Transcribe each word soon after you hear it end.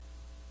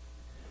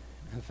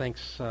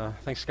Thanks,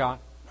 Scott.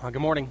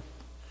 Good morning.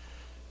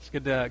 It's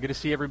good to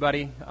see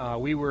everybody.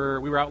 We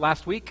were out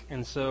last week,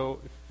 and so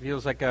it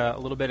feels like a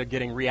little bit of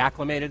getting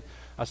reacclimated.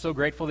 So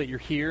grateful that you're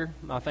here.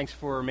 Thanks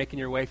for making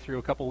your way through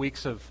a couple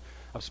weeks of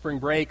spring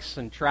breaks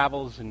and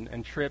travels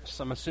and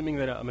trips. I'm assuming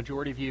that a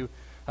majority of you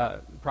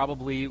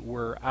probably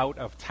were out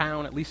of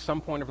town at least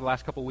some point over the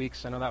last couple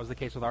weeks. I know that was the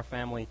case with our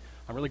family.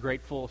 I'm really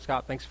grateful,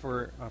 Scott. Thanks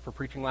for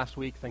preaching last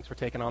week. Thanks for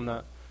taking on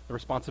the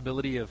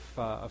responsibility of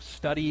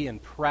study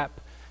and prep,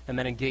 and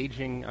then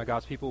engaging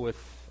God's people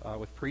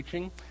with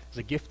preaching. It was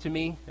a gift to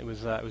me. It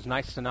was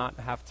nice to not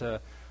have to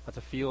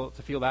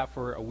feel that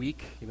for a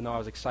week, even though I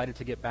was excited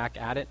to get back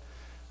at it.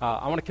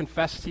 I want to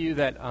confess to you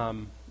that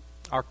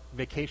our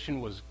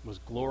vacation was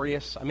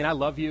glorious. I mean, I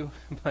love you,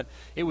 but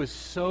it was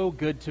so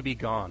good to be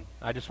gone.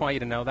 I just want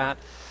you to know that.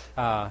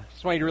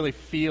 Just want you to really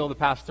feel the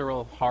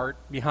pastoral heart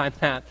behind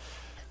that.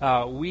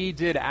 We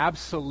did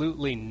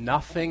absolutely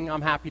nothing,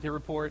 I'm happy to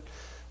report.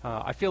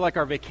 I feel like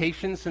our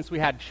vacations, since we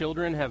had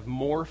children, have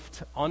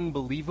morphed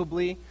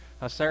unbelievably.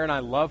 Sarah and I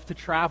love to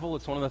travel.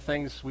 It's one of the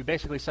things we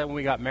basically said when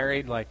we got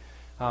married, like,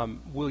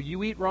 will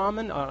you eat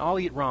ramen? I'll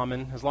eat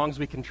ramen as long as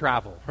we can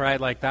travel, right?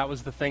 Like, that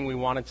was the thing we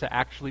wanted to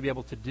actually be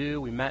able to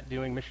do. We met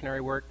doing missionary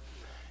work.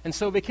 And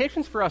so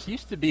vacations for us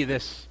used to be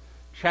this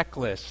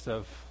checklist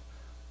of,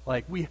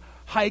 like, we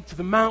hiked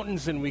the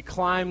mountains and we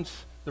climbed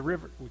the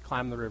river. We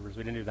climbed the rivers.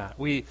 We didn't do that.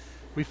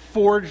 We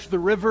forged the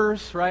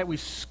rivers, right? We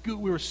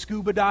were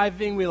scuba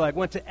diving. We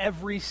went to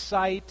every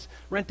site,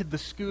 rented the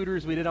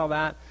scooters. We did all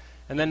that.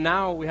 And then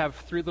now we have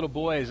 3 little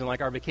boys, and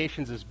our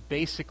vacations is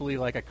basically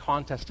like a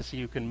contest to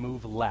see who can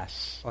move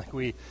less.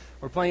 We're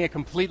playing a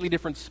completely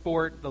different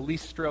sport. The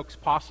least strokes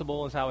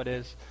possible is how it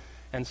is.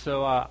 And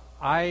so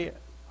I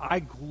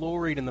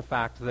gloried in the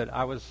fact that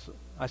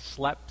I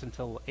slept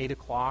until 8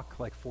 o'clock,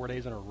 4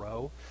 days in a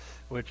row,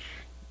 which,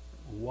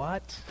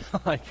 what?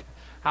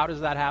 How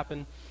does that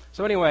happen?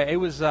 So anyway, it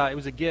was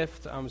a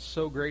gift. I'm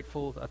so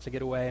grateful to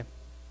get away,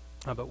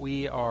 but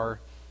we're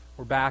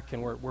back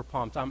and we're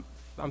pumped.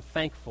 I'm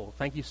thankful.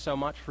 Thank you so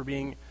much for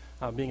being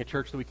a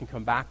church that we can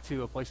come back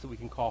to, a place that we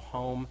can call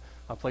home,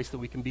 a place that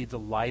we can be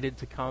delighted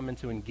to come and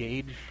to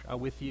engage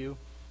with you.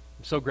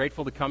 I'm so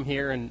grateful to come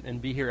here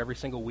and be here every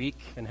single week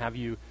and have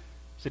you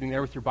sitting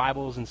there with your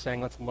Bibles and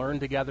saying, let's learn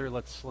together,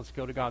 let's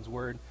go to God's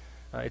Word.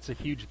 It's a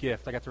huge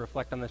gift. I got to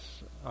reflect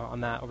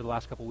on that over the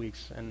last couple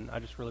weeks, and I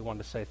just really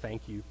wanted to say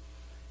thank you.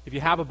 If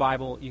you have a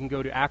Bible, you can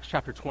go to Acts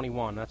chapter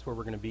 21. That's where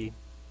we're going to be.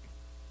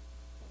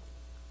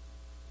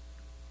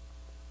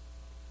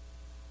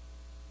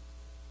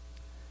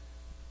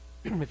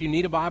 If you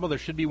need a Bible, there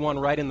should be one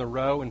right in the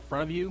row in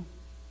front of you.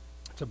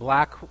 It's a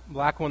black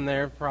one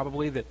there,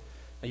 probably, that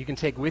you can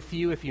take with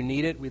you if you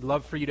need it. We'd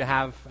love for you to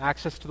have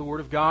access to the Word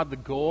of God. The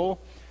goal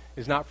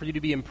is not for you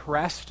to be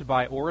impressed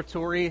by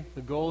oratory.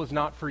 The goal is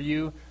not for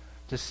you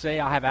to say,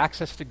 I have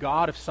access to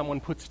God if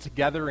someone puts it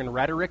together in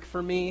rhetoric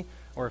for me,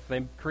 or if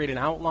they create an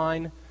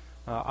outline.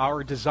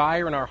 Our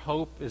desire and our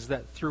hope is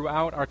that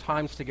throughout our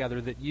times together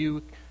that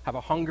you have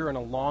a hunger and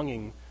a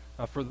longing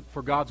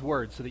for God's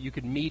Word so that you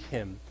could meet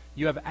Him.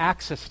 You have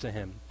access to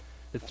Him.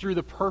 That through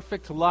the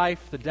perfect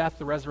life, the death,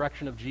 the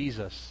resurrection of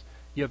Jesus,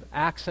 you have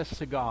access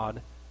to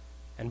God,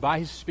 and by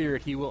His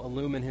Spirit He will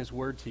illumine His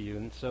Word to you.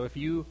 And so if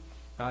you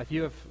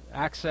have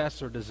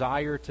access or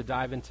desire to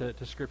dive into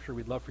Scripture,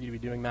 we'd love for you to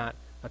be doing that.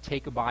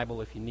 Take a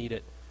Bible if you need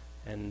it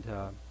and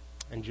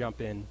jump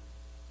in.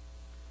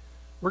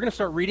 We're going to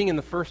start reading in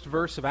the first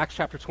verse of Acts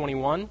chapter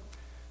 21.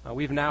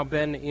 We've now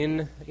been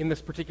in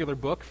this particular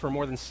book for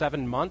more than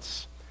 7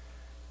 months.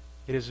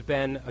 It has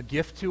been a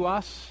gift to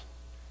us.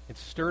 It's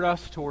stirred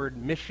us toward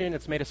mission.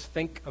 It's made us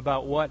think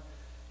about what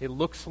it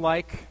looks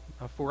like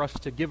for us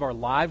to give our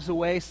lives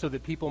away so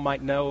that people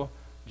might know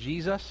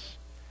Jesus.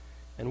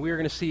 And we are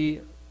going to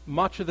see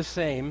much of the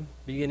same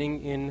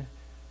beginning in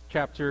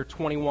chapter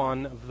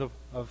 21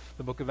 of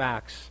the book of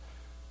Acts.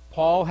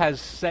 Paul has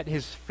set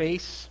his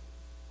face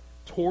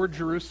toward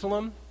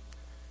Jerusalem.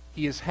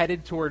 He is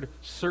headed toward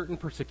certain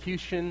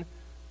persecution,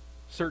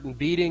 certain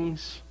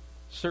beatings,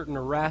 certain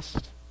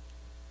arrest,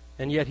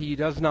 and yet he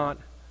does not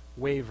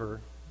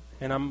waver.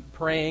 And I'm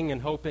praying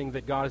and hoping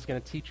that God is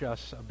going to teach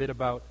us a bit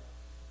about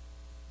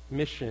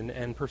mission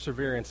and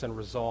perseverance and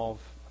resolve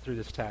through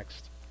this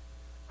text.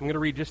 I'm going to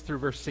read just through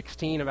verse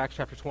 16 of Acts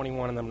chapter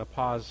 21, and I'm going to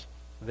pause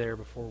there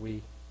before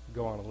we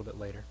go on a little bit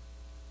later.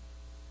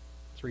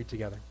 Let's read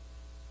together.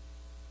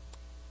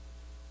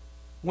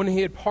 When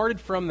he had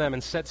parted from them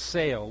and set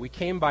sail, we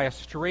came by a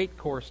straight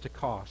course to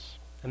Kos,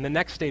 and the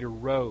next day to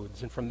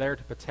Rhodes, and from there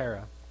to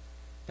Patara.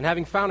 And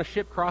having found a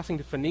ship crossing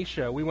to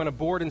Phoenicia, we went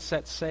aboard and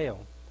set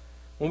sail.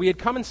 When we had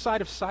come in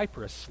sight of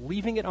Cyprus,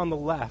 leaving it on the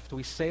left,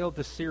 we sailed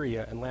to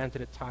Syria and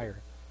landed at Tyre.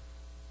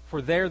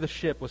 For there the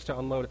ship was to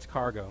unload its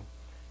cargo.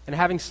 And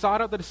having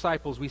sought out the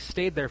disciples, we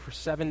stayed there for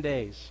 7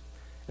 days.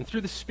 And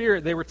through the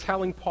Spirit they were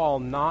telling Paul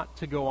not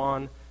to go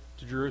on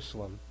to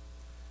Jerusalem.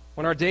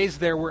 When our days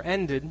there were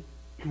ended,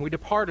 we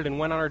departed and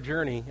went on our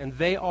journey, and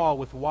they all,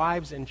 with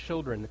wives and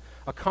children,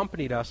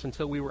 accompanied us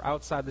until we were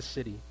outside the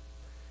city.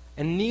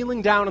 And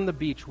kneeling down on the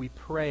beach, we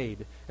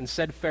prayed and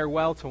said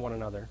farewell to one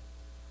another.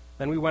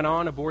 Then we went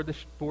on aboard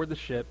the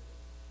ship,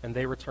 and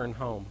they returned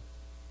home.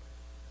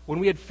 When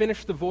we had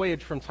finished the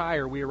voyage from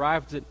Tyre, we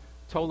arrived at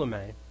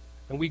Ptolemy,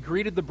 and we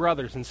greeted the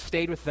brothers and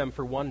stayed with them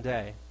for one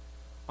day.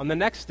 On the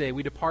next day,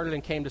 we departed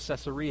and came to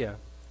Caesarea,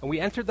 and we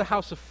entered the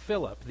house of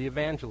Philip, the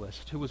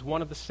evangelist, who was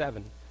one of the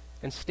 7,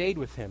 and stayed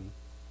with him.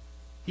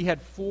 He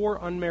had 4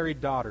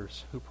 unmarried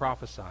daughters who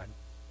prophesied.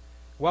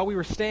 While we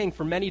were staying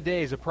for many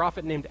days, a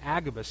prophet named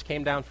Agabus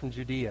came down from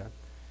Judea.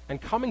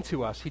 And coming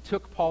to us, he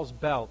took Paul's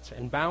belt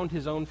and bound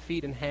his own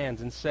feet and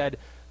hands and said,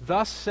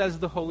 "Thus says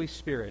the Holy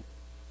Spirit,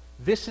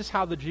 this is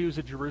how the Jews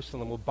at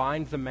Jerusalem will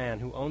bind the man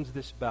who owns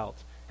this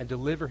belt and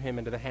deliver him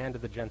into the hand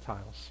of the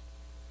Gentiles."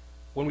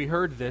 When we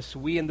heard this,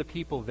 we and the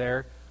people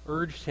there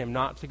urged him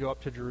not to go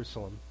up to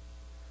Jerusalem.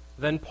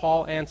 Then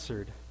Paul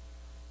answered,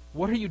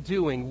 "What are you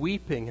doing,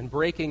 weeping and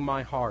breaking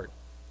my heart?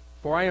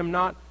 For I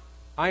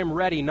am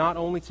ready not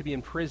only to be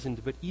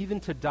imprisoned, but even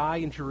to die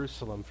in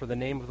Jerusalem for the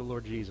name of the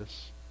Lord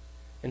Jesus."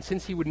 And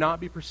since he would not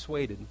be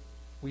persuaded,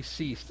 we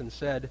ceased and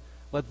said,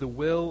 "Let the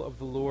will of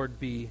the Lord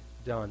be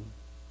done."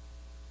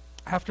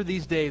 After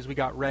these days we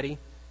got ready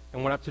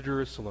and went up to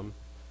Jerusalem.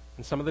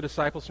 And some of the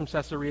disciples from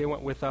Caesarea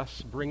went with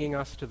us, bringing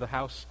us to the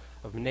house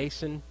of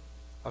Mnason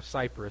of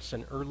Cyprus,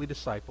 an early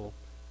disciple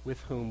with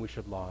whom we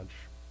should lodge.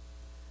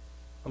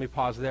 Let me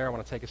pause there. I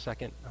want to take a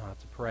second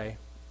to pray, and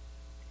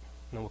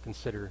then we'll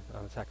consider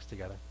the text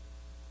together.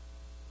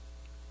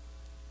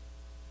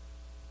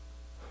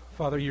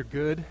 Father, you're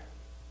good.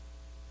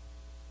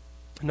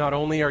 Not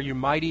only are you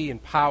mighty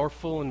and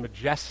powerful and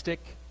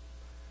majestic,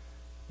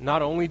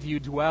 not only do you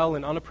dwell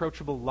in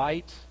unapproachable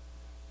light,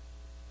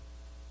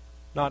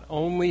 not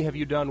only have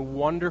you done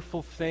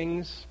wonderful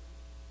things,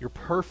 you're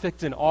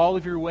perfect in all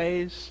of your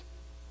ways,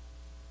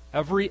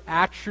 every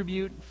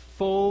attribute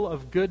full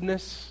of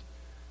goodness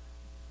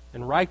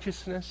and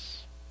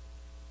righteousness.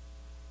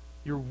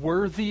 You're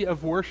worthy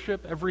of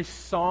worship. Every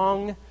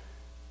song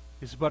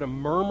is but a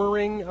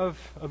murmuring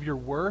of your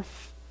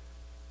worth,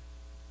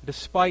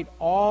 despite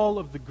all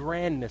of the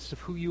grandness of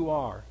who you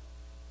are.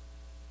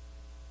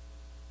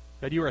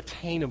 That you are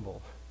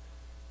attainable.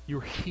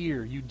 You're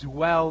here. You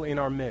dwell in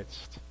our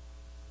midst.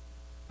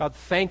 God,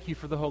 thank you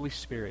for the Holy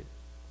Spirit.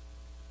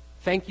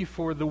 Thank you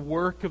for the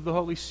work of the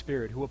Holy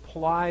Spirit who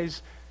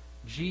applies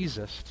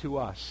Jesus to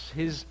us,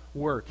 his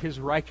work, his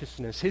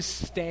righteousness, his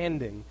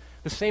standing,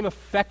 the same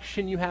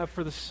affection you have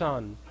for the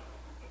Son.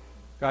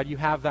 God, you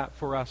have that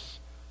for us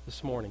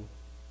this morning.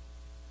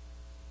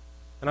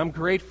 And I'm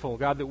grateful,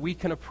 God, that we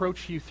can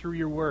approach you through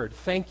your word.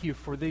 Thank you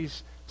for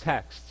these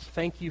texts.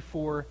 Thank you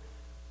for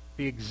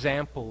the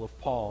example of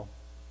Paul,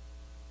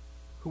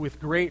 who with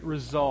great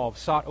resolve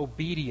sought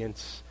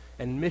obedience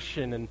and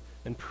mission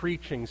and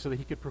preaching so that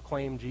he could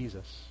proclaim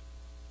Jesus.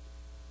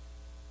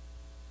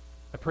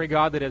 I pray,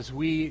 God, that as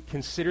we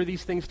consider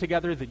these things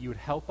together, that you would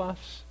help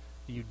us,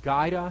 that you'd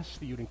guide us,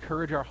 that you'd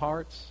encourage our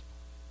hearts.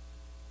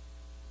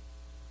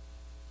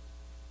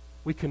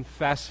 We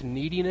confess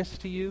neediness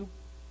to you.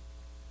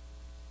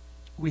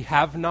 We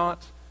have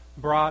not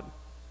brought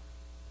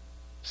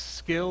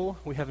skill.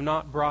 We have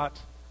not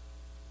brought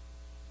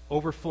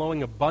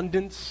overflowing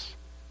abundance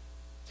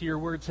to your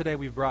word today.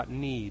 We've brought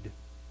need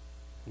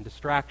and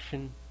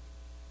distraction,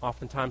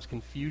 oftentimes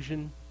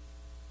confusion.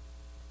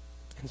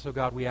 And so,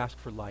 God, we ask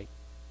for light.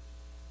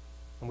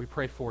 And we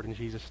pray for it in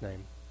Jesus'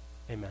 name.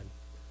 Amen.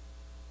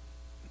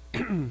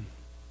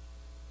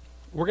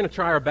 We're going to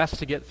try our best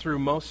to get through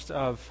most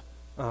of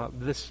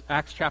this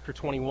Acts chapter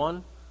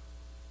 21,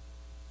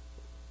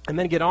 and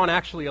then get on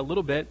actually a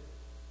little bit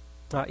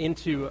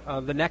into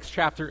the next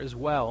chapter as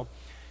well.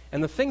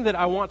 And the thing that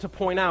I want to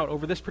point out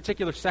over this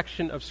particular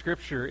section of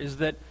Scripture is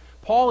that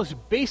Paul is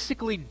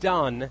basically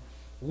done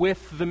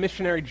with the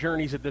missionary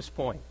journeys at this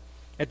point.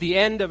 At the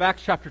end of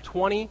Acts chapter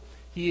 20,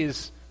 he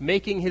is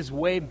making his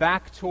way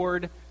back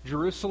toward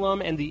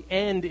Jerusalem, and the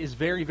end is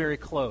very, very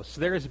close.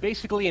 There is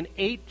basically an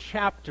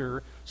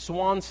 8-chapter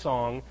swan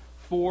song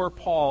for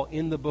Paul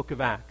in the book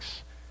of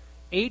Acts.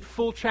 8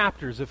 full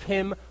chapters of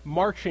him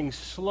marching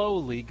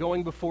slowly,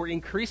 going before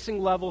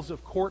increasing levels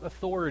of court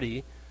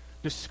authority,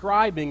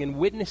 describing and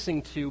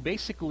witnessing to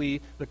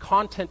basically the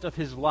content of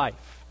his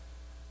life,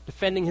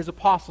 defending his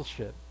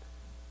apostleship,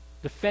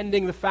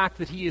 defending the fact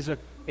that he is a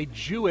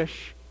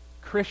Jewish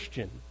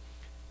Christian.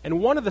 And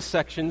one of the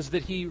sections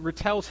that he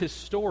retells his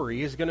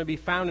story is going to be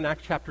found in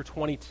Acts chapter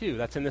 22.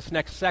 That's in this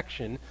next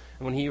section,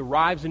 when he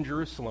arrives in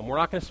Jerusalem. We're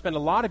not going to spend a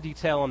lot of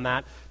detail on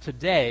that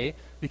today,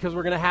 because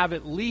we're going to have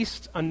at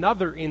least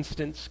another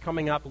instance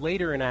coming up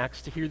later in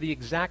Acts to hear the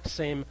exact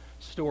same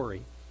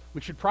story.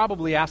 We should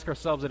probably ask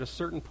ourselves at a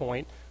certain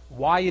point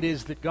why it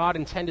is that God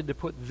intended to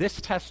put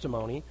this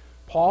testimony,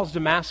 Paul's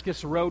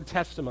Damascus Road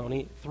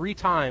testimony, 3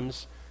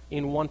 times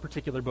in one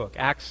particular book.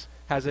 Acts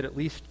has it at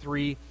least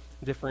 3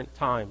 different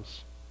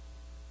times.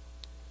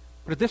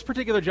 But at this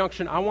particular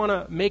junction, I want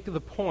to make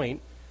the point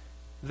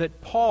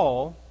that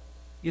Paul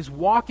is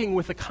walking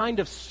with a kind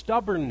of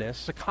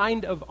stubbornness, a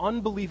kind of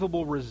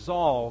unbelievable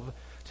resolve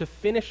to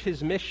finish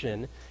his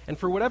mission, and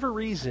for whatever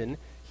reason,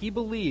 he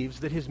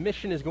believes that his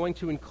mission is going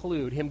to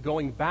include him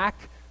going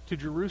back to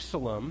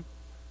Jerusalem,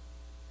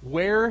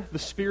 where the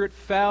Spirit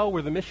fell,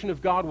 where the mission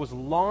of God was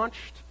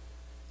launched.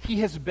 He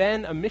has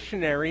been a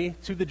missionary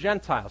to the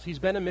Gentiles. He's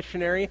been a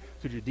missionary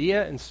to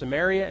Judea and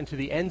Samaria and to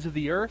the ends of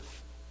the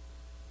earth.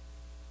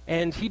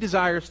 And he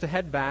desires to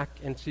head back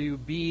and to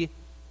be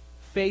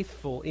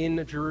faithful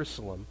in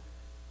Jerusalem.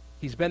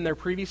 He's been there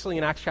previously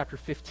in Acts chapter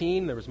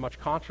 15. There was much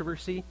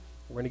controversy.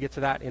 We're going to get to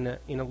that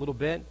in a little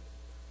bit.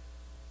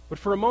 But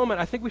for a moment,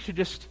 I think we should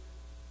just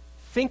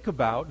think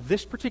about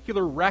this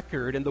particular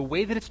record and the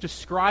way that it's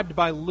described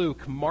by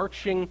Luke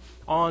marching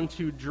on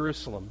to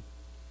Jerusalem.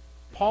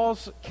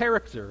 Paul's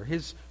character,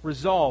 his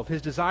resolve,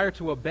 his desire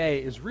to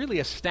obey is really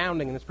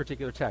astounding in this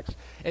particular text.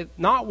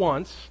 Not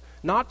once,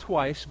 not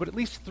twice, but at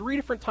least 3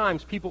 different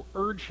times people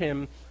urge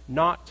him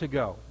not to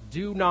go.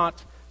 Do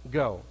not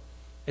go.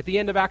 At the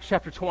end of Acts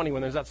chapter 20,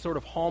 when there's that sort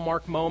of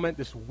hallmark moment,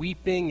 this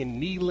weeping and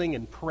kneeling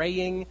and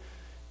praying,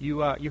 you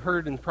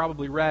heard and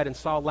probably read and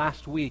saw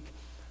last week,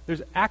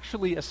 there's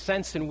actually a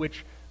sense in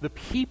which the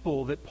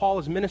people that Paul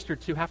has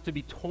ministered to have to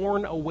be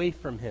torn away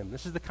from him.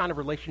 This is the kind of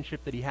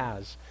relationship that he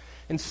has.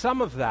 And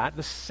some of that,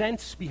 the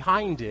sense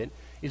behind it,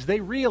 is they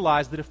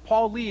realize that if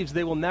Paul leaves,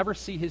 they will never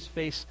see his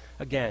face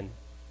again.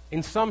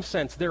 In some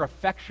sense, their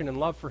affection and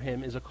love for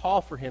him is a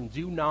call for him,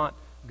 do not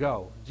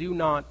go. Do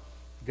not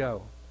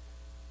go.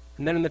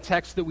 And then in the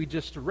text that we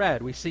just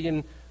read, we see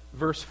in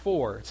verse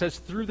 4, it says,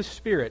 through the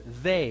Spirit,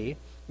 they,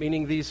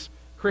 meaning these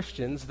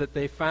Christians that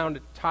they found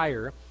at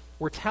Tyre,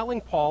 were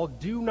telling Paul,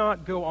 do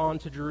not go on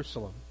to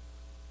Jerusalem.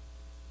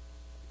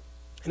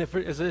 And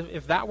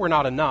if that were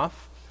not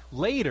enough,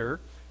 later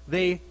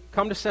they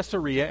come to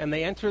Caesarea and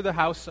they enter the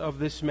house of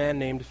this man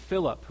named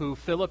Philip, who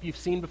Philip you've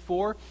seen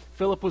before.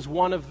 Philip was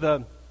one of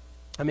the,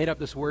 I made up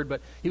this word,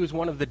 but he was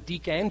one of the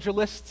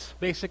deacangelists,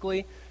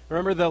 basically.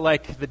 Remember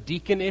the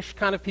deacon-ish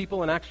kind of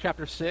people in Acts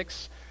chapter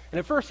 6? And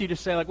at first you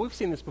just say, we've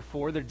seen this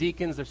before. They're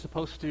deacons. They're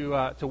supposed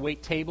to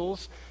wait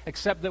tables.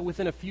 Except that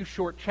within a few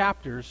short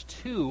chapters,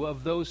 2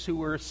 of those who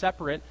were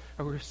separate,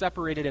 or who were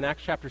separated in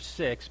Acts chapter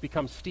 6,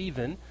 become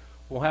Stephen,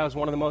 who has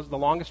one of the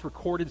longest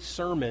recorded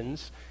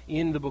sermons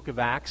in the book of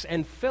Acts,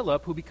 and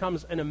Philip, who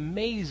becomes an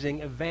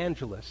amazing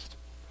evangelist.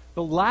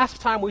 The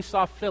last time we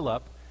saw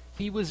Philip,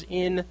 he was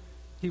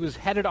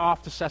headed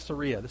off to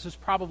Caesarea. This is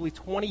probably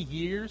 20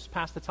 years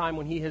past the time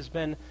when he had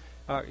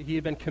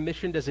been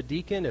commissioned as a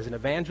deacon, as an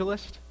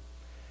evangelist.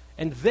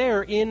 And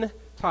there in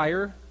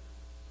Tyre,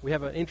 we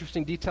have an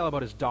interesting detail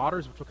about his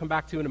daughters, which we'll come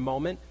back to in a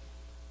moment.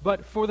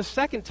 But for the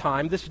second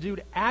time, this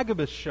dude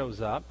Agabus shows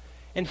up,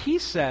 and he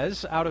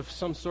says, out of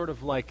some sort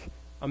of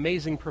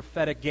amazing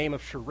prophetic game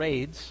of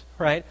charades,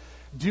 right,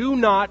 do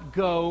not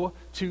go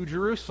to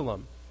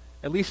Jerusalem.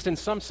 At least in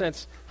some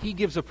sense, he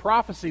gives a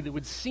prophecy that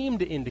would seem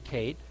to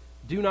indicate,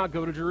 do not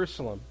go to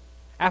Jerusalem.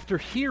 After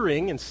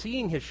hearing and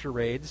seeing his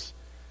charades,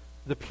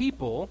 the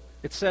people,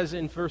 it says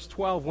in verse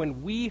 12,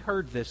 when we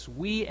heard this,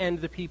 we and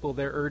the people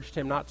there urged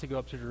him not to go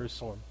up to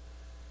Jerusalem.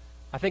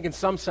 I think in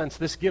some sense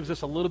this gives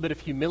us a little bit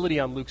of humility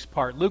on Luke's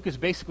part. Luke is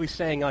basically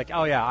saying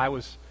oh yeah, I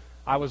was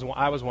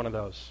one of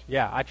those.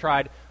 Yeah, I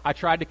tried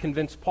to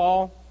convince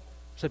Paul.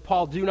 Said,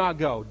 Paul, do not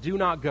go, do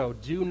not go,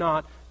 do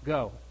not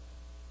go.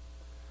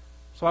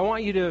 So I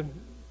want you to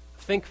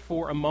think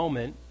for a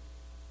moment,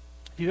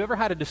 if you've ever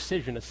had a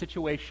decision, a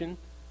situation,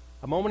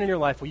 a moment in your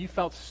life where you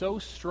felt so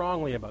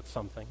strongly about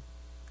something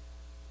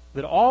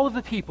that all of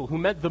the people who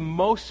meant the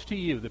most to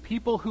you, the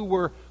people who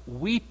were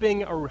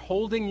weeping or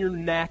holding your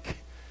neck,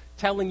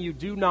 telling you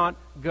do not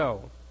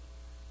go,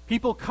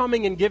 people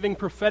coming and giving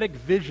prophetic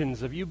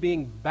visions of you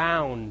being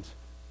bound,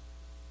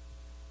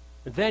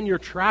 and then your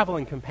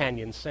traveling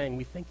companions saying,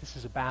 we think this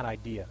is a bad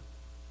idea.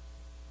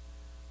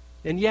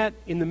 And yet,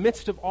 in the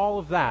midst of all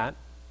of that,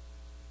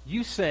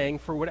 you saying,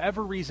 for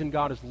whatever reason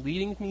God is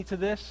leading me to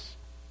this,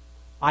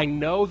 I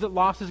know that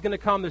loss is going to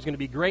come, there's going to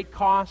be great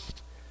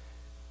cost,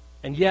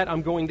 and yet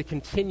I'm going to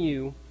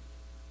continue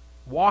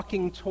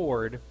walking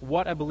toward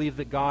what I believe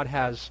that God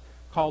has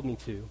called me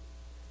to.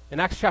 In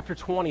Acts chapter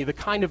 20, the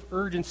kind of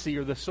urgency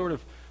or the sort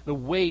of the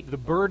weight, the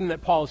burden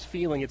that Paul is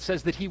feeling, it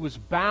says that he was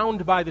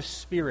bound by the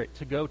Spirit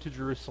to go to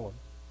Jerusalem.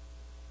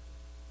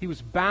 He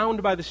was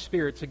bound by the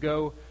Spirit to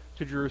go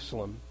to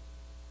Jerusalem.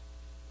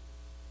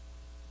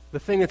 The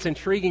thing that's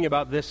intriguing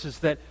about this is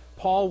that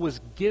Paul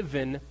was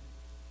given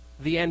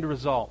the end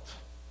result.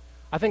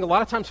 I think a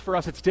lot of times for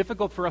us, it's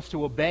difficult for us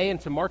to obey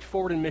and to march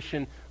forward in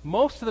mission.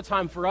 Most of the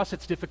time for us,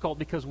 it's difficult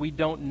because we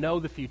don't know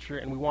the future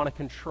and we want to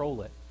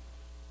control it.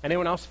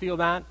 Anyone else feel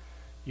that?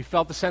 You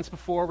felt the sense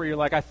before where you're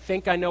like, I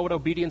think I know what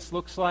obedience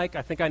looks like.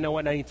 I think I know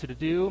what I need to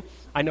do.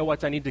 I know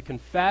what I need to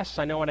confess.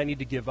 I know what I need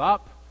to give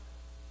up.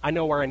 I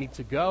know where I need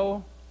to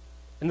go.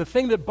 And the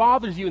thing that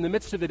bothers you in the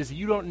midst of it is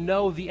you don't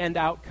know the end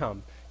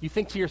outcome. You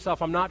think to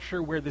yourself, I'm not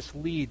sure where this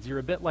leads. You're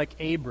a bit like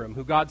Abram,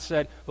 who God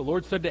said, the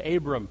Lord said to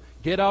Abram,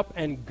 get up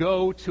and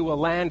go to a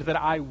land that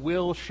I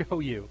will show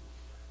you.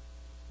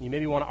 You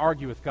maybe want to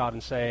argue with God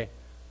and say,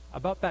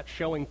 about that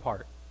showing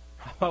part,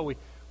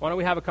 why don't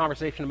we have a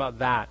conversation about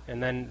that,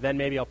 and then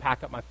maybe I'll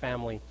pack up my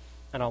family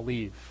and I'll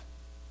leave.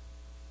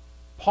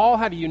 Paul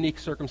had a unique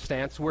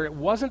circumstance where it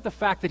wasn't the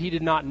fact that he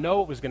did not know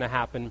what was going to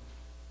happen.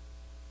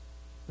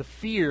 The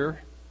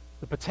fear,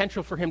 the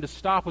potential for him to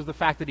stop was the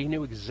fact that he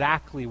knew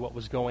exactly what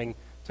was going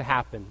to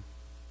happen.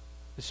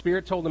 The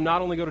Spirit told him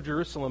not only go to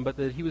Jerusalem, but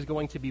that he was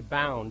going to be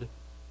bound.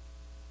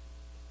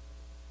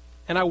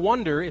 And I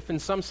wonder if in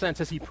some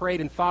sense, as he prayed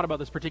and thought about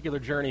this particular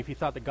journey, if he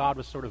thought that God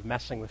was sort of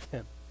messing with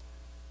him.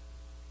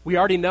 We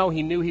already know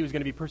he knew he was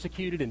going to be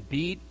persecuted and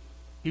beat.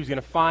 He was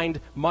going to find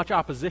much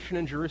opposition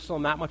in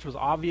Jerusalem. That much was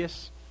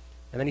obvious.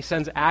 And then he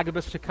sends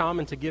Agabus to come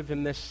and to give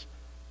him this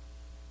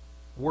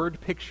word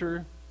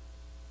picture,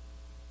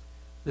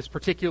 this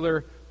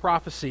particular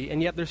prophecy.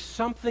 And yet there's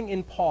something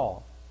in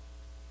Paul.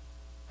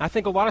 I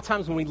think a lot of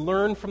times when we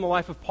learn from the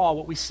life of Paul,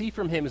 what we see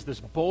from him is this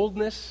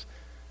boldness,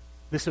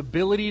 this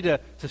ability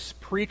to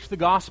preach the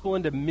gospel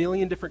into a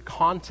million different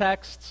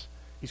contexts.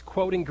 He's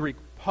quoting Greek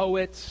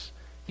poets.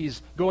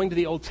 He's going to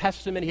the Old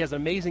Testament. He has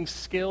amazing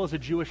skill as a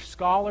Jewish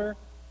scholar.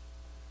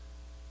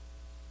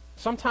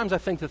 Sometimes I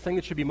think the thing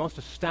that should be most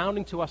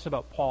astounding to us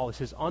about Paul is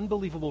his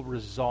unbelievable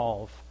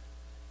resolve.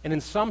 And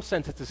in some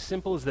sense, it's as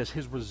simple as this.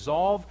 His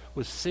resolve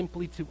was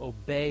simply to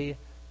obey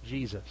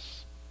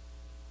Jesus.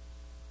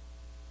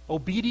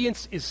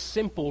 Obedience is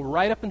simple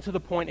right up until the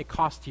point it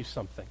costs you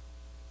something.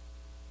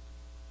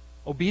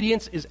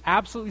 Obedience is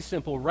absolutely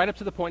simple right up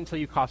to the point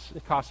until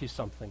it costs you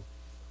something.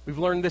 We've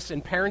learned this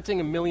in parenting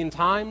a million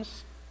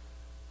times.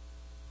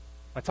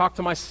 I talk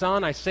to my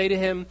son, I say to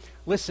him,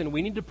 listen,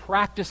 we need to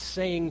practice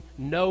saying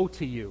no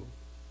to you.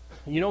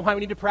 You know why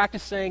we need to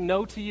practice saying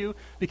no to you?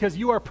 Because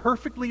you are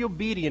perfectly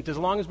obedient as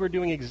long as we're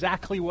doing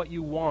exactly what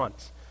you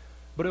want.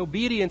 But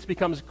obedience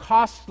becomes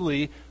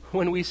costly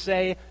when we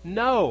say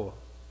no.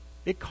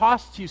 It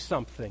costs you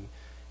something.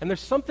 And there's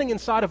something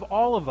inside of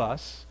all of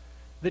us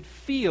that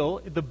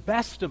feel, the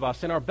best of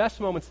us in our best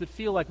moments, that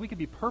feel like we could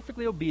be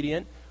perfectly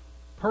obedient,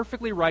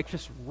 perfectly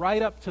righteous,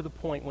 right up to the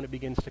point when it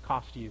begins to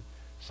cost you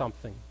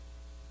something.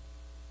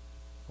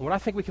 And what I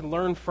think we can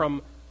learn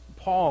from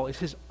Paul is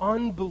his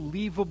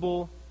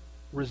unbelievable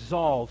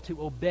resolve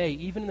to obey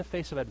even in the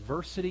face of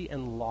adversity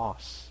and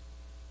loss.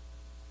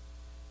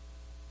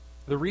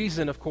 The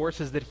reason, of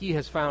course, is that he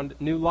has found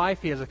new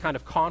life. He has a kind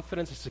of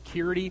confidence, a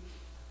security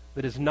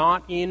that is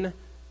not in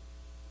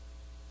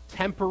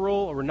temporal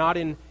or not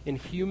in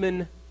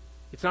human,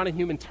 it's not in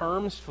human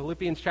terms.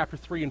 Philippians chapter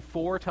 3 and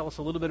 4 tell us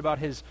a little bit about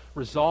his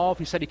resolve.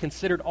 He said he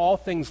considered all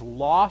things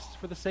lost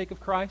for the sake of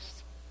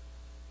Christ.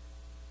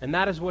 And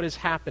that is what is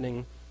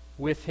happening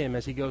with him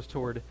as he goes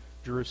toward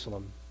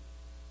Jerusalem.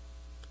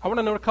 I want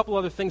to note a couple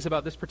other things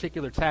about this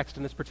particular text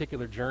and this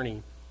particular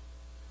journey.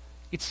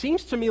 It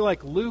seems to me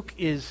like Luke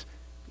is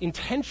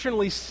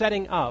intentionally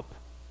setting up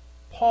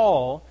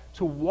Paul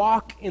to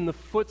walk in the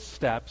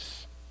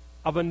footsteps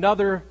of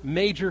another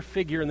major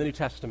figure in the New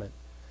Testament.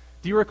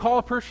 Do you recall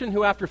a person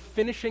who, after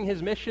finishing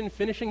his mission,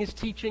 finishing his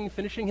teaching,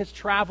 finishing his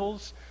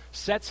travels,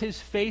 sets his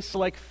face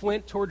like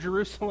flint toward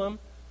Jerusalem,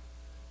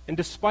 and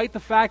despite the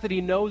fact that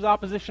he knows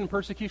opposition and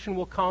persecution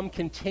will come,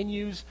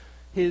 continues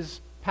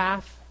his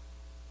path?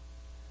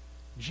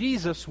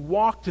 Jesus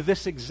walked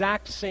this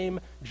exact same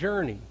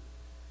journey.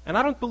 And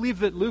I don't believe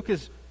that Luke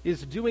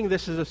is doing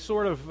this as a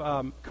sort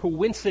of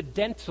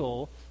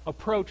coincidental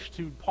approach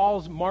to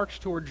Paul's march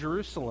toward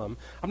Jerusalem.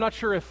 I'm not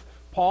sure if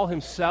Paul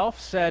himself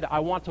said, I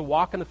want to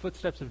walk in the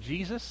footsteps of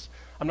Jesus.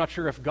 I'm not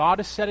sure if God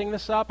is setting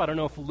this up. I don't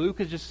know if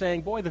Luke is just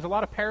saying, boy, there's a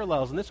lot of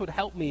parallels, and this would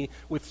help me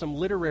with some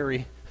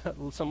literary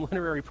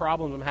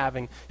problems I'm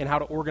having in how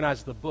to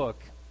organize the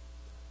book.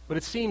 But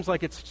it seems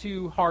like it's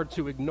too hard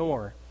to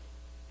ignore.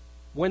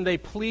 When they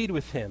plead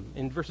with him,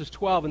 in verses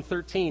 12 and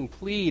 13,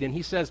 plead, and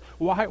he says,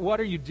 what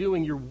are you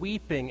doing? You're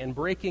weeping and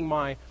breaking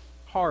my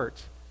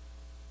heart.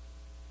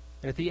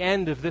 And at the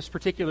end of this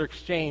particular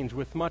exchange,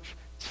 with much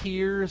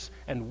tears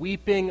and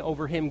weeping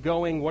over him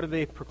going, what do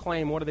they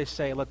proclaim? What do they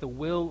say? Let the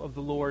will of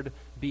the Lord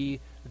be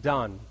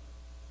done.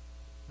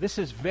 This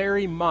is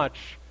very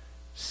much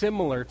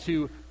similar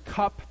to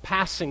cup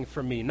passing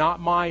from me,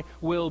 not my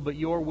will, but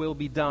your will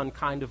be done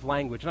kind of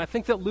language. And I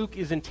think that Luke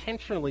is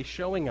intentionally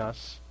showing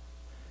us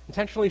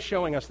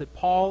that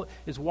Paul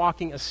is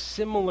walking a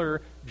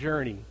similar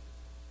journey.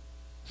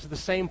 This is the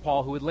same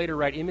Paul who would later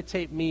write,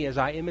 imitate me as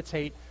I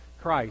imitate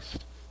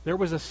Christ. There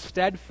was a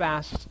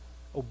steadfast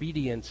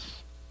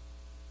obedience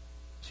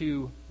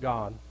to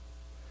God.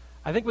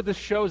 I think what this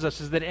shows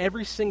us is that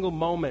every single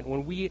moment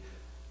when we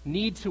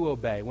need to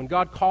obey, when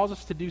God calls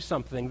us to do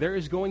something, there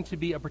is going to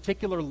be a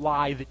particular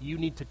lie that you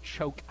need to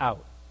choke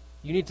out.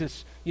 You need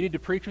to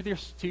preach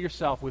to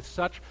yourself with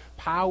such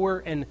power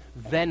and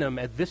venom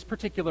at this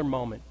particular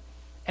moment.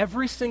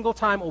 Every single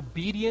time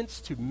obedience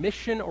to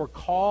mission or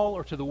call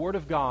or to the Word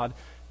of God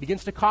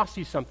begins to cost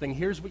you something,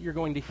 here's what you're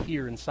going to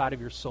hear inside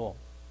of your soul.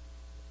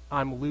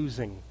 I'm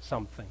losing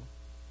something.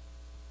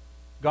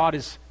 God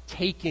is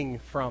taking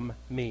from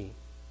me.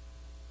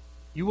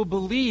 You will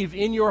believe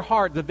in your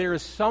heart that there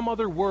is some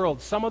other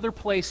world, some other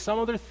place, some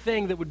other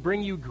thing that would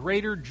bring you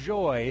greater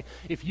joy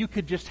if you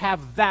could just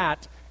have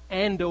that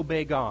and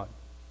obey God.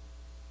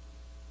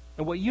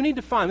 And what you need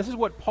to find, this is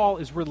what Paul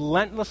is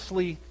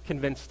relentlessly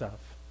convinced of.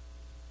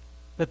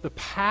 that the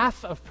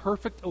path of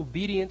perfect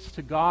obedience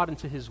to God and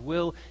to his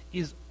will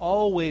is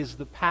always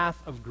the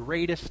path of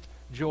greatest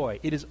joy.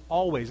 It is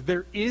always.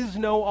 There is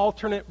no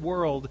alternate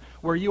world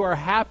where you are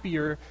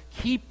happier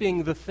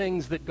keeping the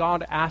things that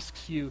God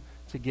asks you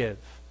to give.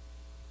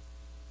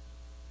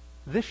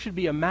 This should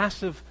be a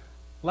massive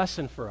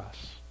lesson for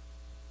us.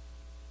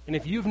 And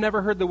if you've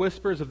never heard the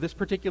whispers of this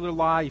particular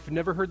lie, if you've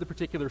never heard the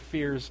particular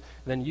fears,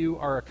 then you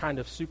are a kind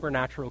of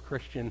supernatural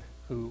Christian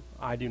who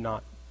I do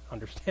not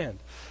understand.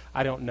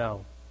 I don't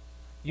know.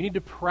 You need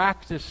to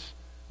practice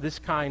this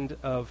kind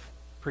of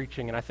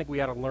preaching, and I think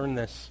we ought to learn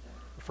this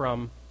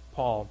from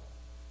Paul.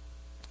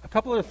 A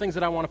couple of the things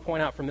that I want to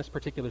point out from this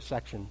particular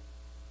section.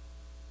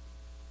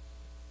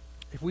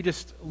 If we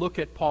just look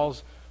at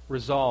Paul's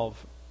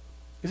resolve,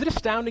 is it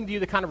astounding to you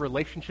the kind of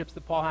relationships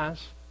that Paul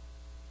has?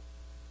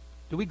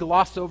 Do we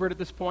gloss over it at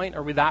this point?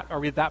 Are we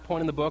at that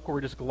point in the book where we're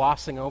just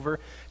glossing over?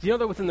 Do you know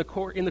that within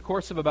in the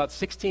course of about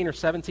 16 or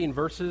 17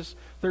 verses,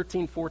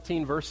 13,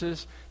 14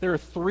 verses, there are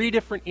 3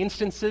 different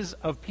instances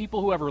of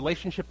people who have a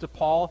relationship to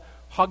Paul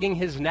hugging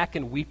his neck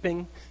and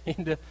weeping?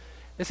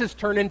 This has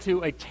turned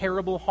into a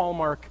terrible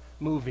Hallmark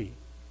movie.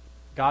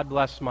 God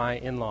bless my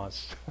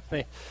in-laws.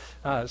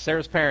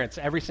 Sarah's parents,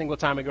 every single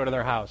time I go to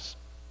their house,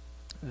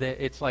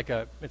 it's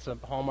a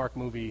Hallmark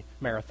movie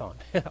marathon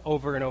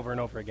over and over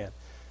and over again.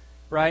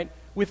 Right?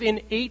 Within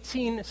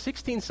 16,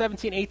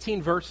 17,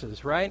 18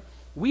 verses, right,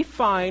 we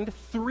find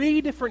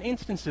 3 different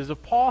instances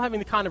of Paul having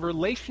the kind of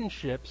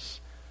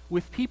relationships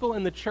with people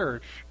in the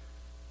church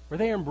where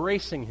they are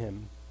embracing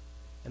him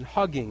and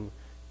hugging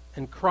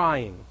and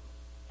crying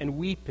and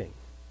weeping.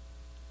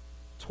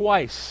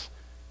 Twice,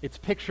 it's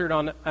pictured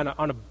on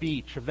a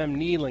beach of them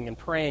kneeling and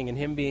praying and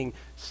him being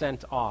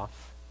sent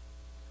off.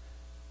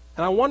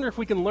 And I wonder if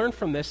we can learn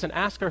from this and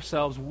ask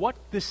ourselves what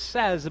this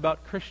says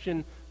about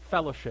Christian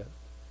fellowship.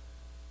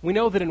 We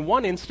know that in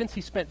one instance,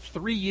 he spent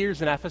 3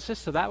 years in Ephesus,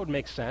 so that would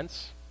make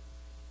sense.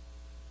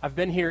 I've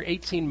been here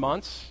 18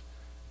 months,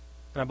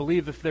 and I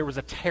believe if there was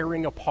a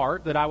tearing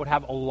apart, that I would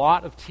have a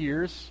lot of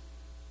tears.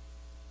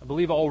 I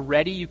believe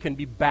already you can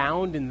be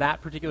bound in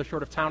that particular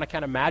sort of town. I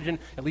can't imagine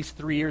at least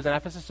 3 years in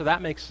Ephesus, so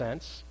that makes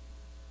sense.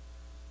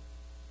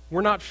 We're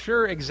not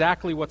sure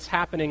exactly what's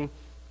happening.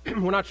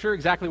 We're not sure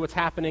exactly what's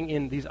happening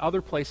in these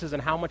other places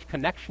and how much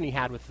connection he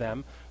had with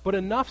them, but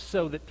enough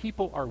so that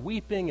people are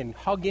weeping and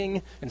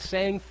hugging and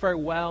saying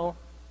farewell.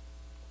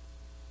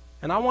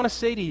 And I want to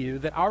say to you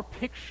that our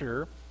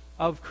picture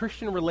of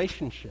Christian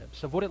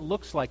relationships, of what it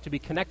looks like to be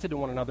connected to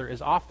one another, is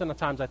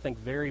oftentimes, I think,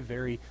 very,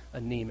 very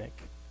anemic.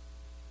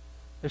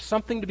 There's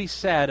something to be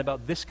said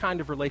about this kind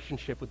of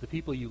relationship with the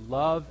people you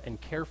love and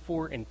care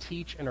for and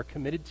teach and are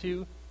committed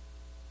to.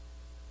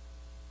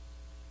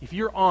 If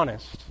you're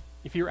honest,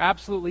 if you're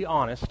absolutely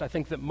honest, I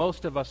think that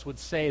most of us would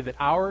say that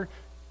our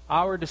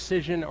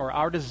decision or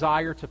our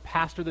desire to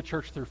pastor the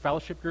church through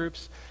fellowship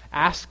groups,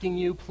 asking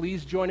you,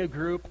 please join a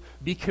group,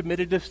 be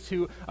committed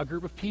to a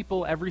group of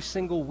people every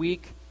single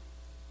week,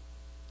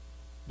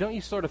 don't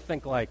you sort of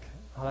think like,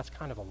 oh, that's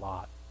kind of a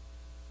lot?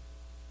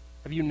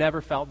 Have you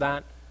never felt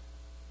that?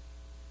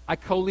 I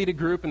co-lead a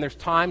group, and there's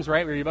times,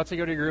 right, where you're about to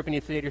go to a group and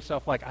you say to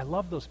yourself, like, I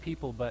love those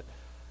people, but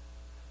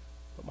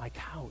my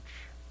couch,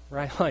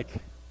 right? Like,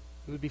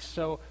 it would be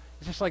so...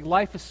 It's just like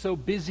life is so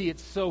busy,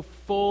 it's so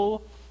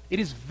full. It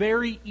is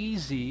very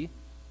easy,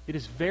 it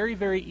is very,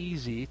 very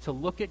easy to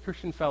look at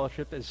Christian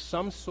fellowship as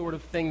some sort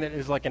of thing that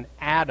is like an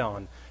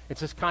add-on. It's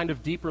this kind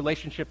of deep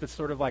relationship that's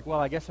sort of like, well,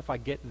 I guess if I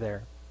get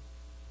there.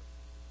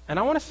 And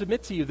I want to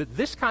submit to you that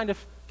this kind of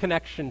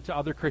connection to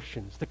other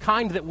Christians, the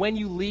kind that when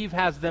you leave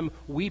has them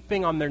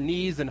weeping on their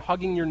knees and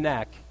hugging your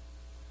neck,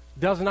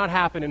 does not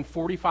happen in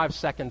 45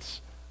 seconds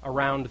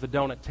around the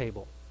donut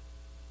table.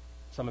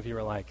 Some of you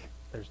are like,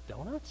 there's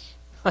donuts?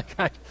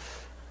 Like,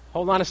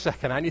 hold on a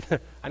second. I need the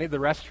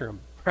restroom,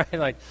 right?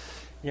 Like,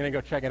 you're gonna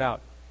go check it out.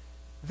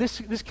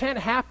 This can't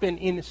happen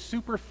in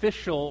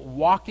superficial,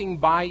 walking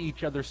by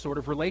each other sort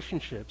of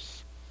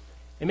relationships.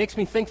 It makes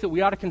me think that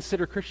we ought to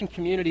consider Christian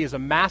community as a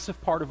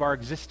massive part of our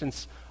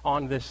existence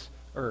on this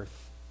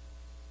earth.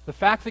 The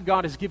fact that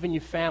God has given you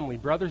family,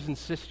 brothers and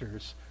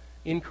sisters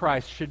in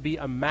Christ, should be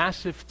a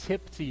massive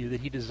tip to you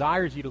that He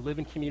desires you to live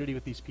in community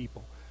with these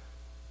people,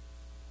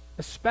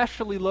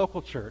 especially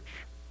local church.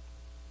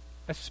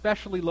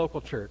 Especially local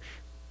church.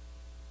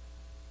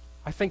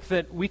 I think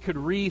that we could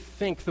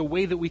rethink the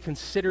way that we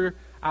consider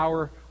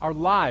our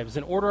lives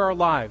and order our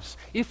lives.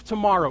 If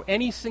tomorrow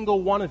any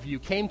single one of you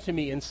came to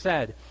me and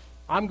said,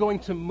 I'm going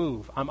to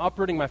move, I'm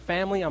uprooting my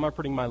family, I'm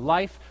uprooting my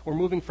life, we're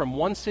moving from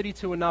one city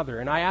to another,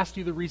 and I asked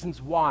you the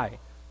reasons why,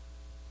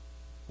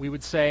 we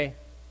would say,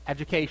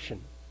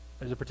 education.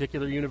 There's a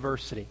particular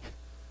university.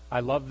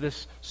 I love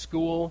this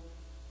school.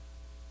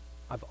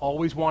 I've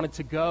always wanted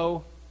to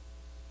go.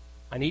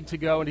 I need to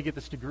go and to get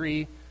this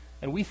degree.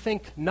 And we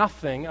think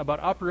nothing about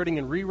uprooting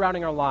and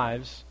rerouting our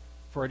lives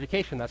for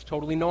education. That's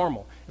totally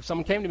normal. If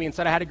someone came to me and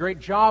said I had a great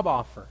job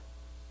offer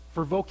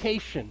for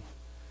vocation,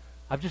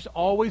 I've just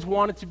always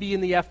wanted to be in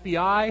the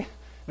FBI.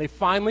 They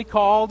finally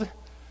called.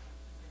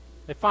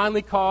 They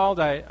finally called.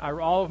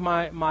 All of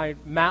my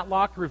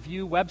Matlock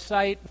review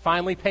website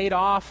finally paid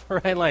off,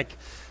 right? Like,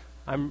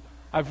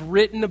 I've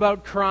written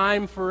about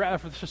crime for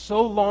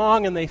so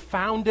long, and they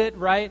found it,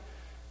 right?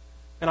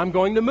 And I'm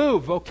going to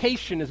move.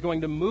 Vocation is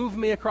going to move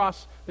me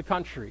across the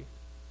country.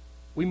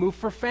 We move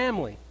for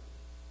family.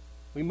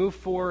 We move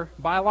for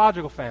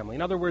biological family.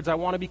 In other words, I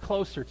want to be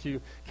closer to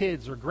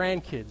kids or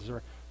grandkids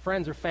or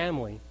friends or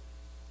family.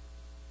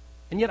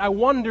 And yet I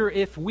wonder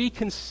if we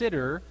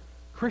consider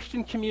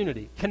Christian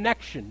community,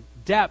 connection,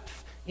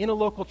 depth in a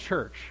local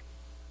church,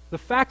 the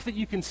fact that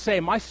you can say,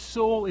 my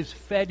soul is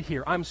fed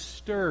here, I'm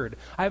stirred,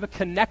 I have a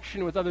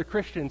connection with other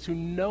Christians who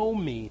know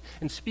me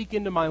and speak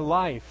into my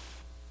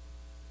life.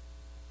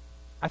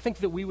 I think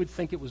that we would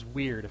think it was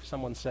weird if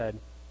someone said,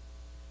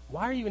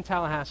 why are you in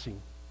Tallahassee?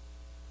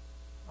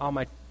 Oh,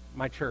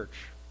 my church,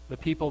 the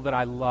people that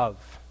I love,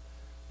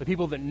 the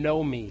people that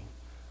know me.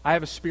 I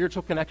have a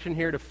spiritual connection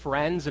here to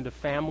friends and to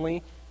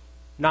family,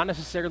 not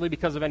necessarily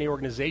because of any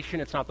organization.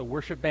 It's not the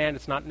worship band.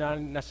 It's not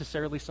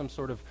necessarily some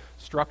sort of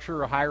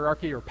structure or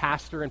hierarchy or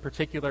pastor in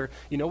particular.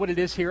 You know what it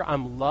is here?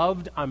 I'm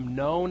loved, I'm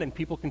known, and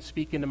people can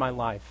speak into my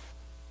life.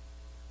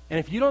 And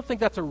if you don't think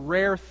that's a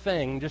rare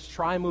thing, just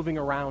try moving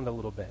around a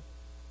little bit.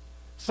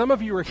 Some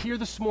of you are here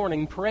this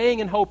morning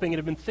praying and hoping and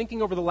have been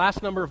thinking over the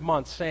last number of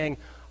months saying,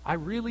 I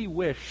really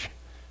wish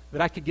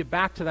that I could get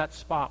back to that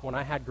spot when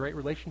I had great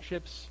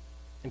relationships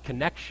and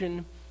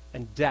connection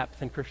and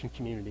depth in Christian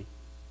community.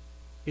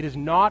 It is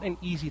not an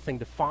easy thing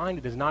to find.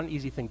 It is not an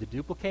easy thing to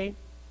duplicate.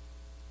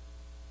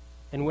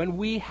 And when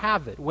we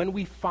have it, when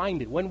we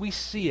find it, when we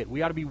see it,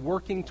 we ought to be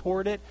working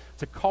toward it,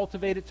 to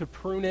cultivate it, to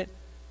prune it.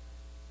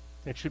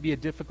 And it should be a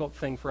difficult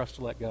thing for us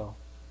to let go.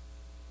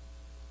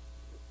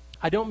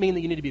 I don't mean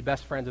that you need to be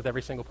best friends with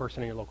every single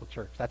person in your local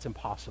church. That's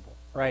impossible,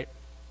 right?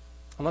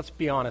 And let's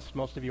be honest,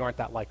 most of you aren't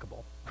that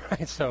likable,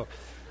 right? So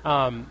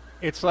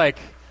it's like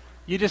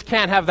you just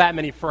can't have that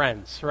many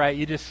friends, right?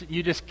 You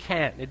just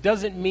can't. It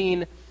doesn't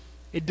mean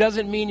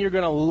you're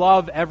going to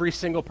love every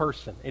single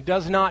person. It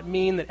does not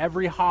mean that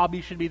every hobby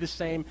should be the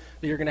same,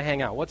 that you're going to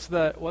hang out. What's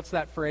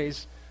that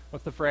phrase?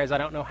 What's the phrase? I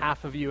don't know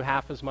half of you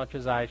half as much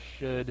as I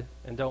should,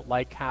 and don't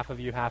like half of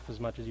you half as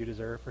much as you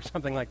deserve, or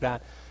something like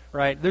that,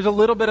 right? There's a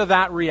little bit of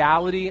that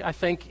reality, I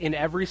think, in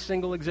every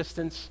single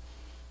existence.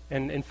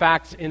 And in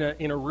fact, in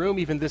a room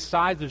even this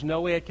size, there's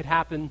no way it could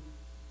happen.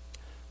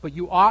 But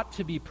you ought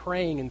to be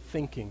praying and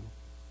thinking.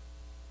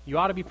 You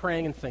ought to be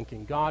praying and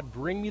thinking, God,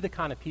 bring me the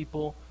kind of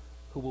people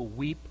who will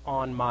weep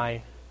on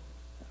my,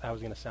 that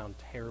was going to sound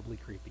terribly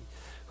creepy,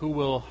 who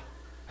will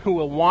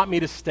want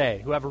me to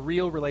stay, who have a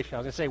real relation. I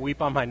was going to say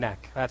weep on my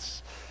neck.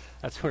 That's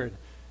weird.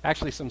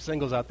 Actually, some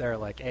singles out there are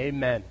like,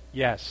 amen,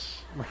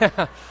 yes.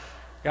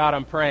 God,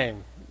 I'm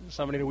praying.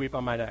 Somebody to weep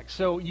on my neck.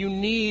 So you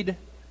need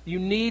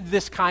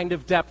this kind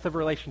of depth of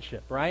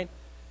relationship, right?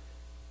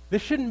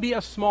 This shouldn't be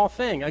a small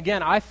thing.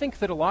 Again, I think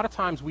that a lot of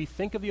times we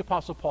think of the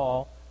Apostle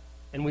Paul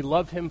and we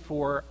love him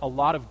for a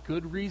lot of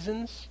good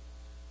reasons,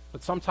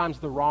 but sometimes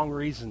the wrong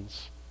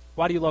reasons.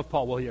 Why do you love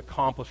Paul? Well, he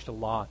accomplished a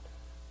lot.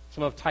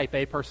 Some of type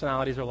A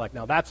personalities are like,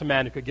 now that's a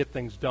man who could get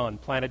things done.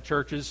 Planted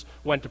churches,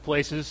 went to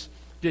places,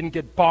 didn't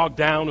get bogged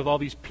down with all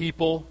these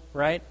people,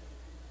 right?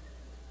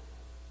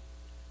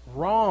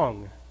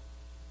 Wrong.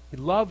 He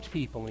loved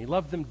people, and he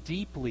loved them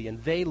deeply,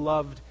 and they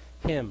loved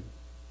him.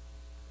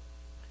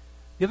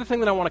 The other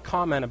thing that I want to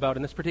comment about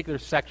in this particular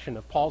section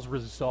of Paul's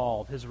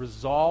resolve, his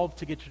resolve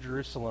to get to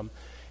Jerusalem,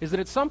 is that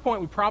at some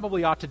point we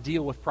probably ought to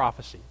deal with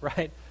prophecy,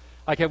 right?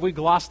 Like, have we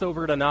glossed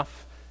over it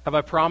enough? Have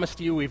I promised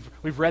you?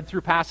 We've read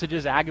through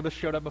passages. Agabus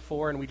showed up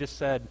before, and we just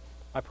said,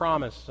 I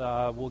promise,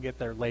 we'll get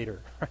there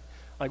later.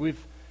 Like,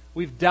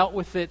 we've dealt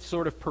with it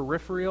sort of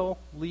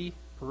peripherally.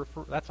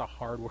 That's a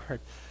hard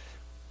word.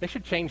 They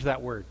should change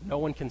that word. No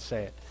one can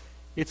say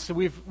it.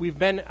 We've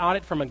been on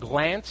it from a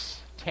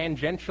glance,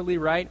 tangentially,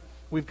 right?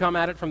 We've come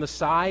at it from the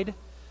side.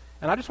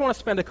 And I just want to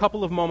spend a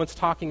couple of moments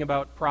talking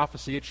about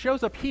prophecy. It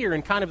shows up here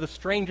in kind of the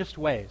strangest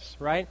ways,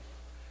 right?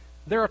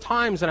 There are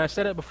times, and I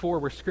said it before,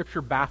 where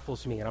Scripture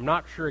baffles me, and I'm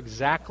not sure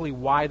exactly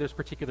why there's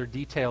particular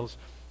details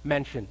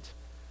mentioned.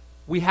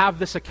 We have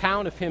this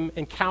account of him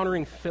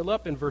encountering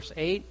Philip in verse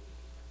 8,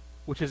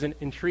 which is an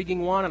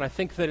intriguing one, and I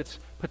think that it's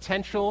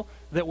potential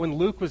that when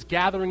Luke was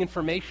gathering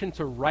information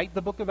to write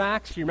the book of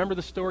Acts, you remember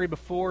the story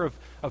before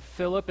of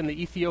Philip and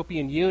the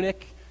Ethiopian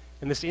eunuch,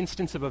 and this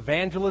instance of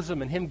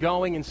evangelism, and him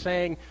going and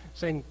saying,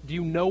 do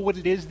you know what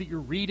it is that you're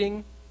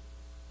reading?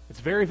 It's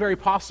very, very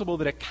possible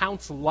that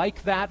accounts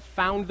like that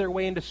found their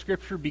way into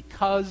Scripture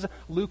because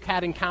Luke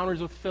had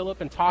encounters with Philip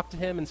and talked to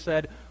him and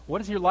said,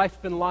 what has your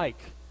life been like?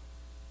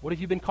 What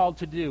have you been called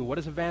to do? What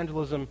does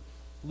evangelism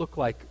look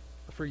like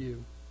for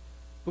you?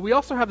 But we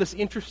also have this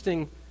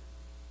interesting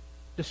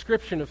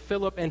description of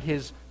Philip and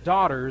his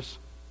daughters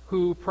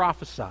who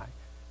prophesy.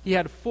 He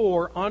had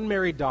 4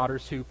 unmarried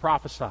daughters who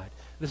prophesied.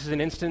 This is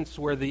an instance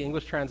where the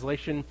English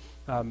translation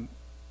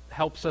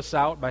helps us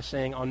out by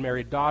saying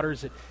unmarried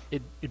daughters.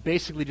 It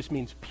basically just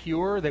means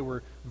pure. They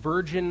were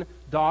virgin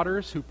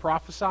daughters who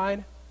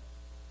prophesied.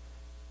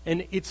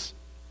 And it's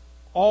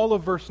all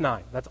of verse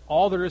 9. That's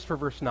all there is for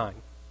verse 9.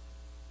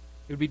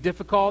 It would be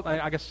difficult,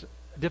 I guess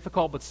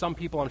difficult, but some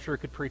people I'm sure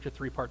could preach a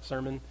 3-part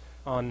sermon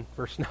on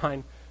verse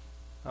 9.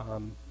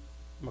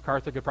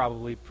 MacArthur could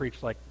probably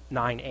preach like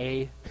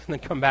 9a and then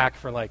come back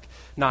for like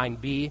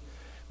 9b.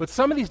 But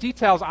some of these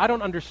details I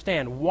don't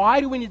understand.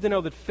 Why do we need to know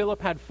that Philip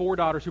had 4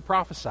 daughters who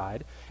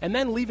prophesied? And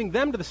then leaving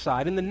them to the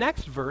side, in the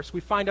next verse we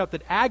find out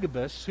that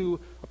Agabus, who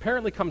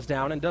apparently comes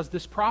down and does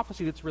this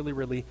prophecy that's really,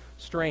 really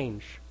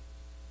strange.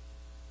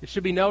 It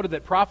should be noted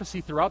that prophecy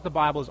throughout the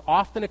Bible is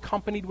often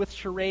accompanied with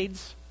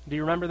charades. Do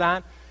you remember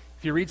that?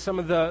 If you read some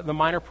of the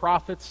minor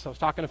prophets, I was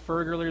talking to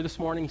Ferg earlier this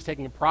morning. He's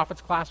taking a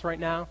prophets class right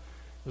now.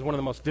 It was one of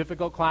the most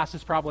difficult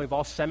classes probably of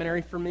all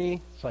seminary for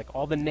me. It's like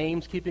all the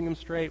names, keeping them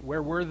straight.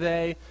 Where were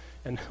they?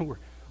 And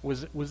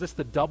was this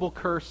the double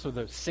curse or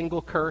the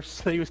single curse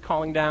that he was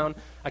calling down?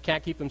 I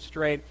can't keep them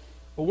straight.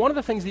 But one of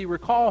the things that you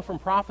recall from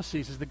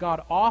prophecies is that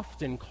God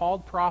often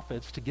called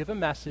prophets to give a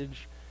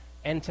message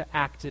and to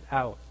act it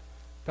out.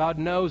 God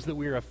knows that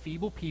we are a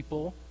feeble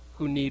people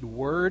who need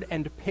word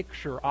and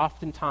picture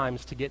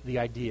oftentimes to get the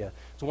idea.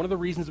 So one of the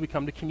reasons we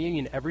come to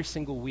communion every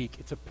single week,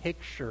 it's a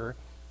picture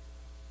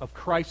of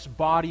Christ's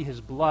body, his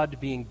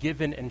blood being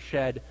given and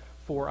shed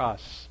for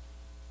us.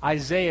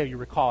 Isaiah, you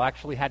recall,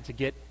 actually had to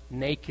get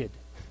naked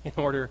in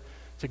order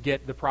to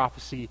get the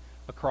prophecy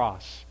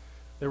across.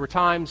 There were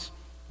times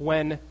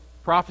when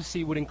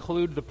prophecy would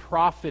include the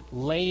prophet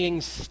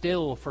laying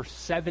still for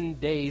 7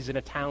 days in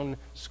a town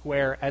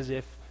square as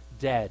if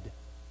dead.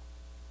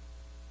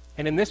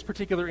 And in this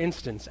particular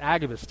instance,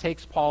 Agabus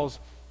takes Paul's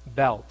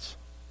belt,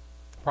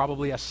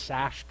 probably a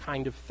sash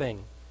kind of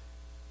thing.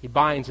 He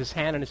binds his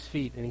hand and his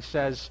feet, and he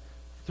says,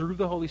 through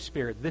the Holy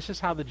Spirit, this is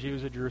how the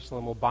Jews at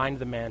Jerusalem will bind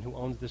the man who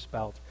owns this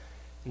belt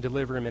and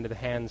deliver him into the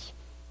hands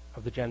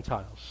of the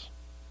Gentiles.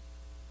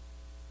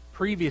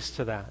 Previous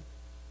to that,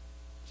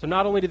 so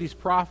not only do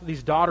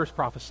these daughters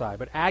prophesy,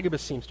 but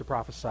Agabus seems to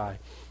prophesy.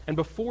 And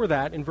before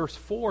that, in verse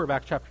 4 of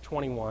Acts chapter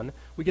 21,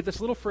 we get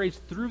this little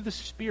phrase, through the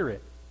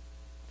Spirit,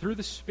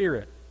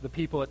 the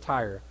people at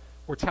Tyre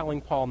were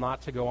telling Paul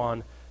not to go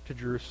on to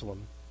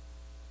Jerusalem.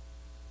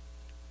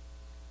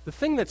 The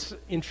thing that's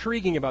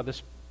intriguing about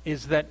this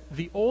is that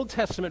the Old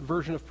Testament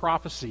version of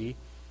prophecy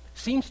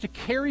seems to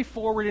carry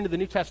forward into the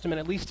New Testament,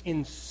 at least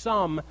in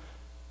some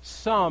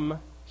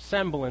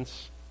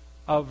semblance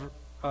of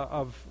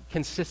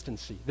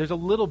consistency. There's a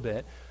little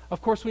bit.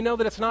 Of course, we know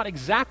that it's not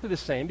exactly the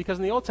same because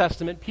in the Old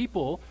Testament,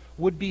 people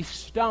would be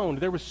stoned.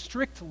 There were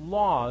strict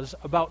laws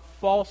about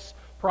false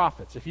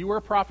prophets. If you were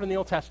a prophet in the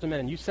Old Testament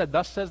and you said,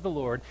 thus says the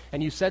Lord,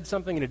 and you said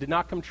something and it did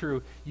not come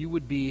true, you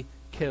would be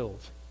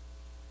killed.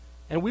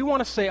 And we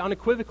want to say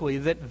unequivocally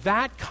that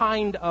that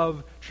kind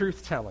of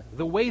truth-telling,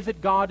 the way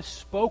that God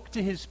spoke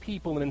to his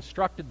people and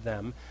instructed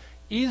them,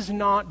 is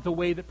not the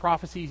way that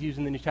prophecy is used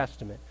in the New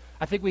Testament.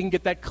 I think we can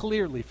get that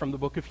clearly from the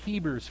book of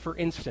Hebrews, for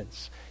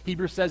instance.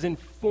 Hebrews says, in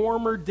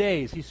former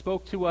days he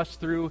spoke to us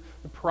through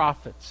the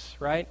prophets,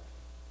 right?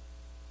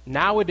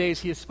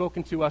 Nowadays he has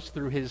spoken to us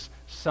through his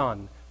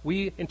Son.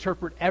 We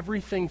interpret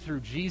everything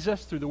through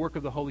Jesus, through the work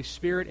of the Holy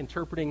Spirit,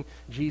 interpreting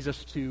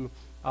Jesus to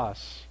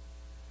us.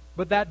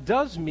 But that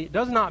does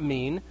not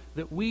mean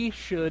that we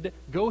should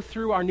go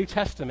through our New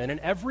Testament and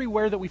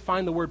everywhere that we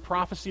find the word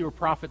prophecy or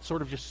prophet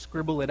sort of just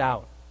scribble it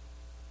out.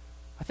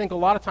 I think a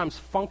lot of times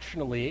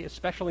functionally,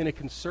 especially in a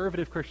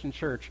conservative Christian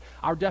church,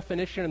 our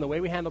definition and the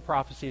way we handle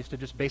prophecy is to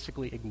just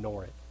basically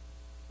ignore it.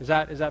 Is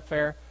that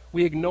fair?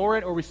 We ignore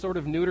it or we sort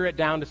of neuter it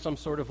down to some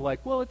sort of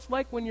like, well, it's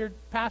like when your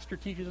pastor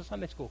teaches a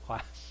Sunday school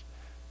class,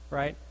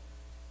 right?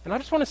 And I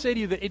just want to say to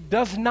you that it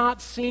does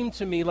not seem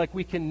to me like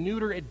we can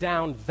neuter it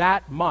down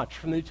that much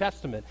from the New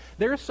Testament.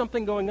 There is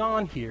something going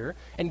on here,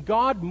 and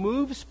God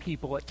moves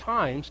people at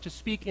times to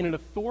speak in an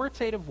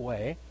authoritative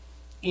way,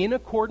 in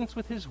accordance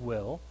with his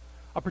will,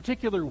 a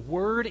particular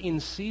word in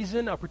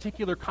season, a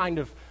particular kind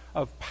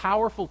of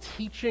powerful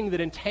teaching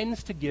that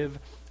intends to give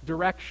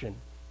direction.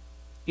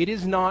 It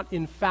is not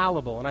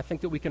infallible, and I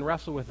think that we can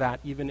wrestle with that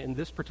even in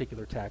this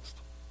particular text.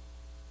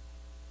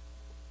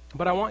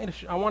 But I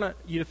want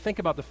you to think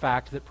about the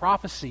fact that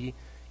prophecy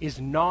is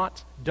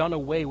not done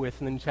away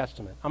with in the New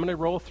Testament. I'm going to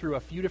roll through a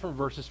few different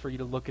verses for you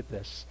to look at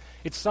this.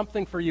 It's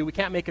something for you. We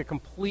can't make a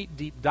complete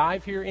deep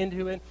dive here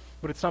into it,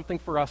 but it's something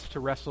for us to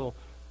wrestle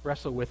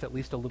with at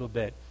least a little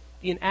bit.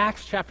 In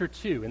Acts chapter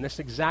 2, in this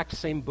exact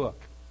same book,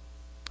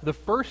 the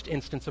first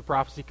instance of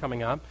prophecy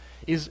coming up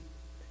is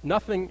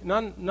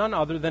none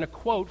other than a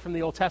quote from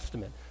the Old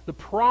Testament. The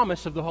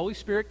promise of the Holy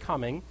Spirit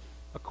coming,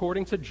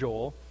 according to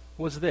Joel,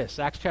 was this,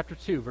 Acts chapter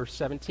 2, verse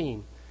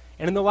 17.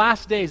 And in the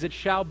last days it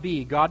shall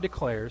be, God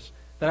declares,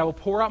 that I will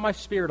pour out my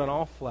Spirit on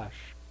all flesh,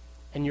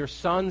 and your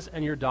sons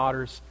and your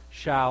daughters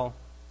shall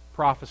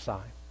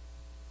prophesy.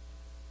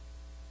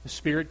 The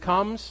Spirit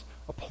comes,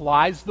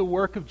 applies the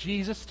work of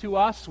Jesus to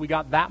us. We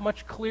got that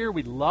much clear.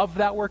 We love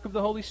that work of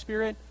the Holy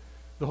Spirit.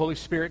 The Holy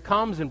Spirit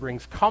comes and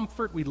brings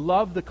comfort. We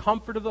love the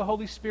comfort of the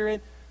Holy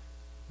Spirit.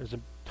 There's a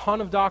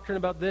ton of doctrine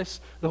about this.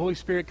 The Holy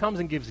Spirit comes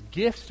and gives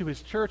gifts to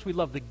his church. We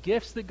love the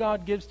gifts that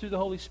God gives through the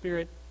Holy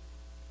Spirit.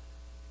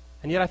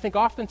 And yet I think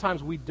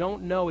oftentimes we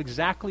don't know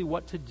exactly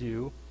what to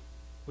do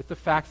with the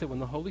fact that when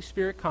the Holy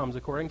Spirit comes,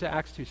 according to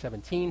Acts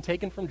 2:17,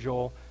 taken from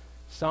Joel,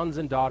 sons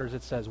and daughters,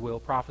 it says, will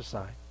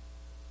prophesy.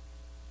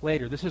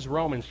 Later, this is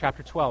Romans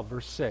chapter 12,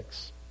 verse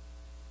 6.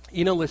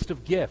 In a list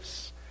of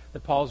gifts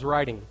that Paul's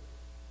writing,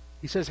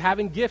 he says,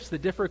 having gifts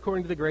that differ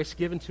according to the grace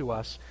given to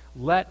us,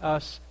 let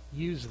us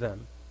use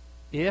them.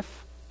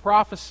 If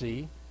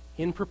prophecy,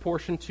 in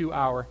proportion to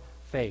our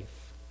faith.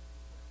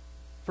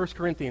 1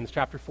 Corinthians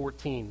chapter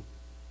 14,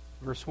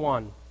 verse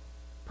 1.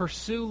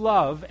 Pursue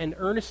love and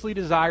earnestly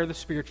desire the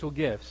spiritual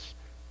gifts,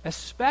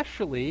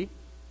 especially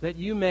that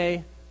you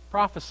may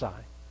prophesy.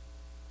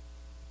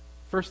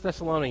 1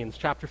 Thessalonians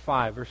chapter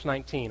 5, verse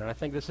 19. And I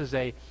think this is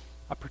a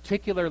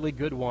particularly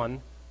good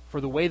one for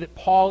the way that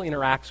Paul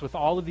interacts with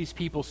all of these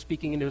people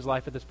speaking into his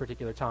life at this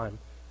particular time.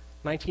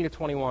 19 to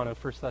 21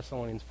 of 1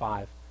 Thessalonians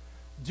 5.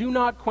 Do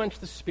not quench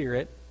the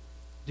spirit,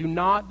 do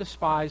not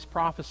despise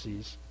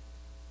prophecies,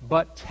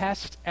 but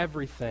test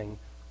everything,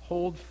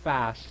 hold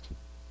fast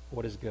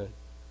what is good.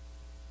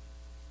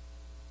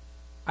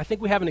 I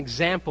think we have an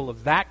example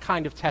of that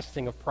kind of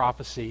testing of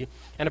prophecy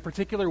and a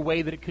particular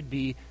way that it could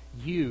be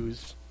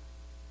used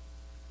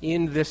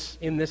in this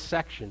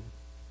section.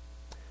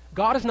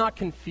 God is not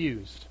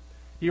confused.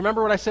 Do you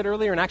remember what I said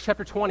earlier in Acts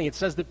chapter 20? It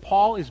says that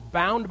Paul is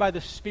bound by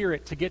the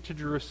Spirit to get to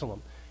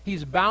Jerusalem.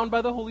 He's bound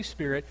by the Holy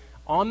Spirit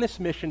on this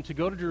mission to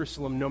go to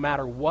Jerusalem no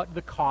matter what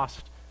the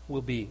cost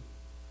will be.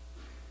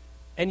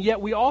 And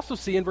yet we also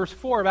see in verse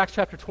 4 of Acts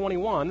chapter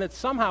 21 that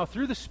somehow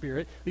through the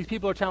Spirit, these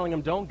people are telling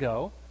him, don't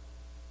go.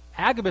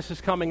 Agabus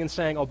is coming and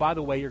saying, oh, by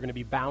the way, you're going to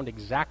be bound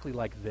exactly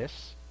like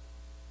this.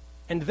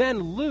 And then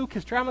Luke,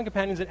 his traveling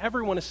companions, and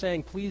everyone is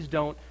saying, please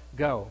don't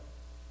go.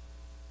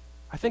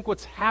 I think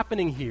what's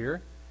happening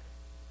here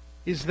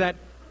is that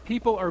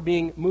people are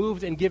being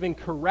moved and giving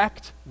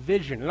correct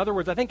vision. In other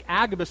words, I think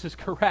Agabus is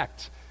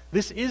correct.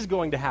 This is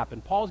going to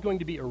happen. Paul is going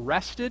to be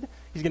arrested.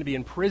 He's going to be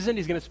imprisoned.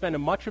 He's going to spend a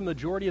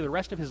majority of the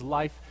rest of his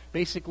life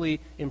basically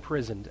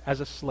imprisoned as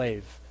a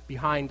slave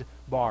behind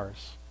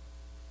bars.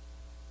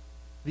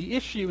 The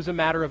issue is a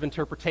matter of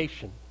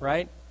interpretation,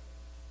 right?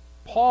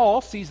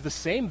 Paul sees the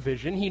same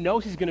vision. He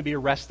knows he's going to be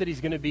arrested.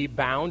 He's going to be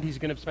bound. He's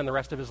going to spend the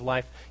rest of his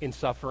life in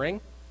suffering.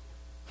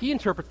 He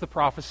interprets the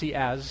prophecy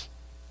as,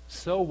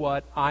 so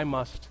what, I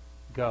must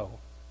go.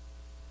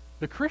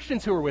 The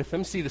Christians who are with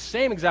him see the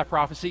same exact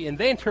prophecy, and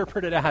they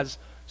interpret it as,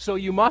 so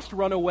you must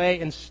run away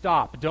and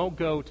stop. Don't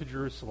go to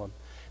Jerusalem.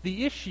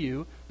 The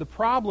issue, the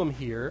problem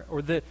here,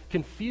 or the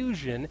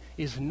confusion,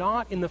 is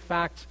not in the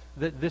fact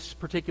that this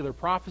particular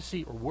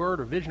prophecy or word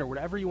or vision or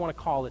whatever you want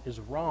to call it is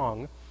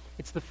wrong.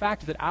 It's the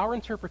fact that our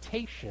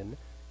interpretation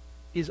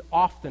is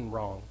often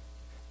wrong.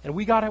 And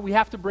we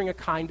have to bring a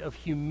kind of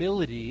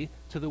humility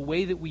to the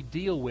way that we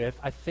deal with,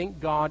 I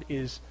think God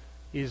is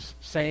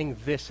saying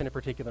this in a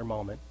particular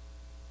moment.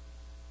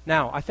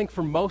 Now, I think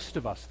for most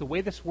of us, the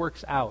way this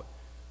works out,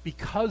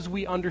 because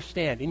we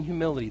understand in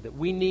humility that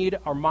we need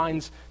our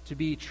minds to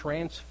be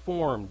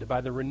transformed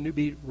by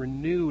be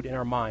renewed in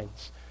our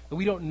minds, that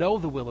we don't know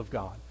the will of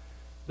God,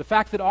 the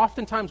fact that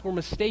oftentimes we're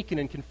mistaken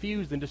and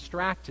confused and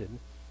distracted,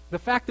 the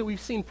fact that we've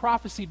seen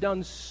prophecy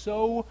done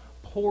so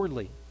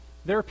poorly.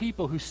 There are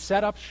people who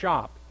set up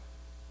shop.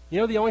 You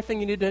know, the only thing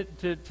you need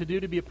to do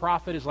to be a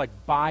prophet is like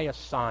buy a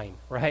sign,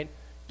 right?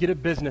 Get a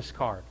business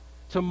card.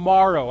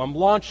 Tomorrow, I'm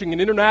launching an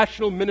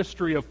international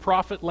ministry of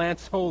Prophet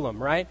Lance Holem,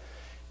 right?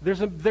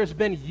 There's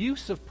been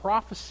use of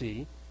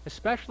prophecy,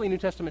 especially in New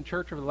Testament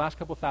church over the last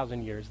couple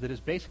thousand years, that is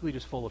basically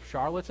just full of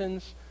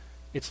charlatans.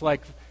 It's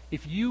like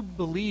if you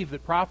believe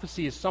that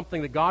prophecy is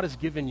something that God has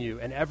given you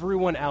and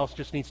everyone else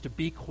just needs to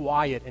be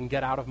quiet and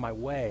get out of my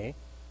way,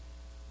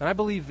 then I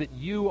believe that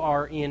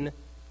you're in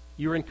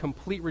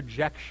complete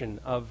rejection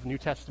of New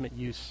Testament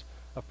use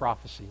of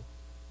prophecy.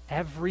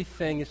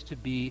 Everything is to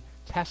be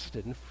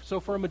tested. And so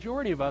for a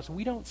majority of us,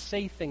 we don't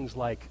say things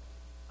like,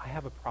 I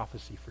have a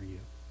prophecy for you.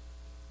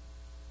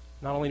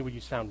 Not only would you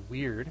sound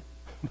weird,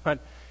 but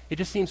it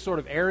just seems sort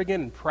of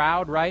arrogant and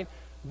proud, right?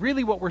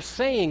 Really what we're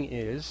saying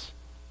is,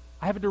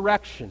 I have a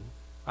direction.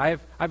 I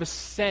have a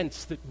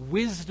sense that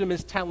wisdom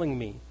is telling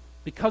me,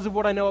 because of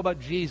what I know about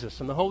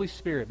Jesus and the Holy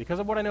Spirit, because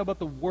of what I know about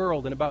the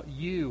world and about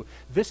you,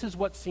 this is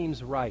what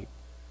seems right.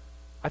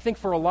 I think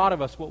for a lot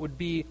of us, what would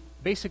be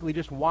basically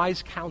just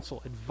wise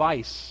counsel,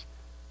 advice,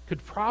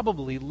 could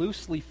probably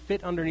loosely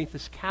fit underneath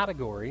this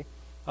category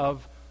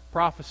of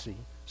prophecy,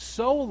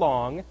 so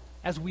long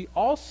as we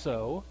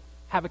also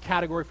have a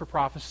category for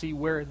prophecy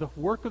where the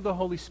work of the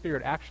Holy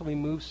Spirit actually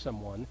moves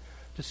someone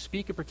to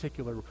speak a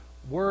particular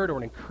word or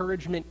an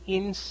encouragement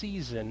in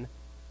season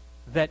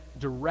that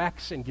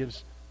directs and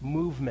gives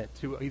movement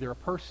to either a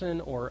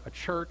person or a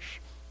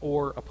church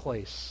or a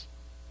place.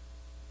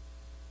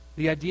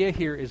 The idea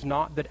here is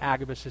not that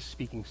Agabus is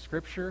speaking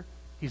Scripture.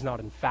 He's not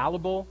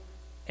infallible.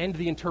 And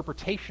the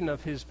interpretation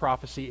of his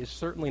prophecy is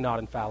certainly not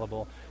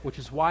infallible, which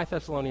is why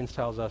Thessalonians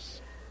tells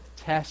us,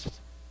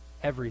 test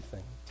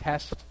everything.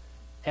 Test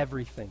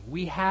everything.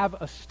 We have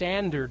a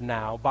standard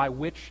now by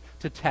which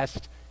to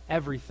test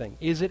everything.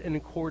 Is it in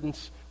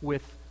accordance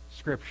with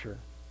Scripture?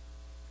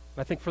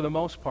 I think for the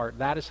most part,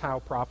 that is how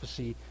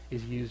prophecy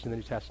is used in the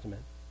New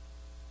Testament.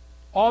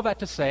 All that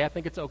to say, I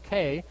think it's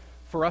okay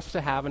for us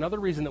to have. Another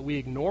reason that we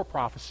ignore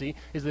prophecy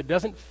is that it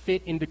doesn't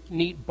fit into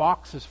neat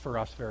boxes for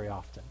us very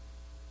often.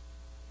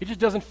 It just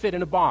doesn't fit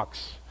in a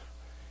box.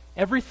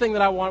 Everything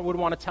that I would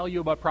want to tell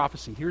you about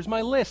prophecy, here's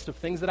my list of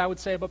things that I would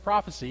say about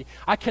prophecy.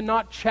 I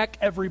cannot check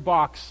every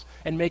box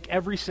and make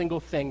every single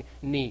thing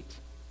neat.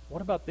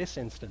 What about this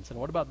instance? And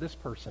what about this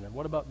person? And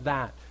what about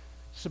that?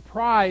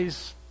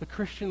 Surprise, the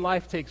Christian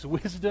life takes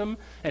wisdom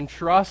and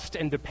trust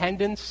and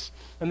dependence,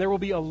 and there will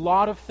be a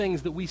lot of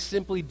things that we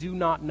simply do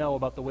not know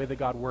about the way that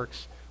God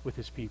works with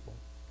his people.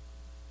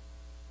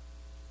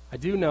 I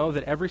do know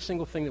that every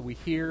single thing that we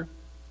hear,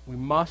 we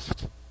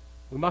must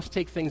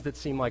take things that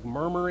seem like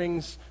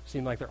murmurings,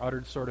 seem like they're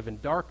uttered sort of in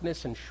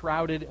darkness and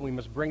shrouded, and we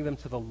must bring them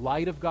to the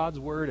light of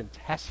God's word and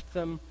test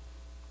them.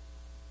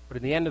 But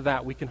in the end of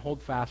that, we can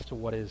hold fast to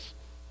what is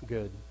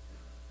good.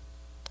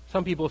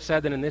 Some people have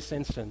said that in this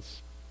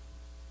instance,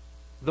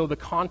 though the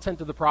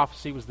content of the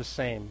prophecy was the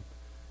same,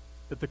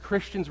 that the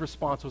Christian's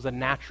response was a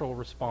natural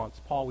response.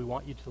 Paul, we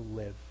want you to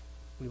live.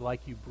 We like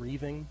you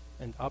breathing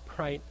and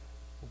upright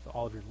with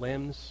all of your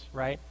limbs,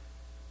 right?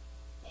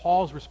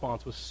 Paul's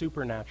response was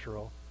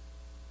supernatural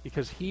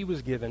because he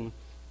was given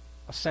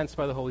a sense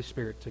by the Holy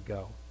Spirit to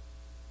go.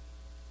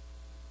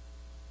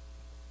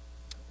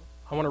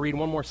 I want to read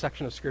one more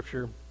section of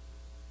Scripture.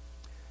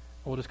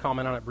 We'll just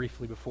comment on it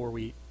briefly before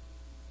we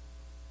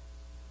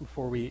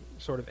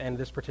sort of end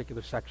this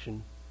particular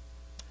section.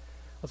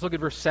 Let's look at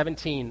verse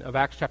 17 of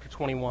Acts chapter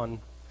 21.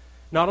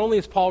 Not only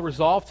is Paul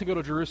resolved to go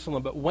to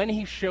Jerusalem, but when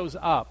he shows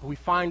up, we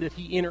find that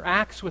he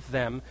interacts with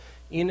them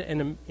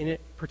in a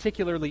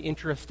particularly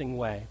interesting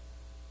way.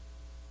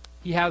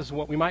 He has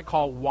what we might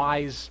call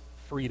wise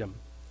freedom.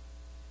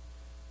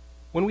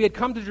 When we had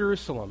come to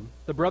Jerusalem,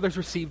 the brothers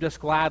received us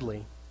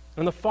gladly.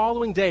 And the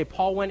following day,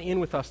 Paul went in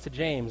with us to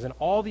James, and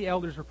all the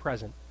elders were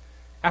present.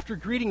 After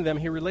greeting them,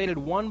 he related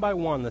one by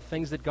one the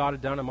things that God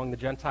had done among the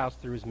Gentiles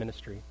through his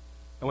ministry.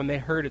 And when they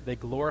heard it, they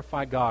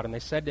glorified God, and they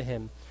said to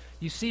him,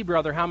 "You see,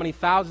 brother, how many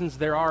thousands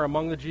there are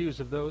among the Jews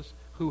of those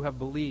who have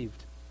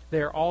believed.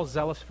 They are all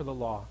zealous for the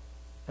law.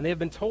 And they have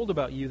been told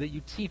about you that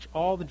you teach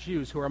all the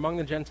Jews who are among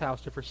the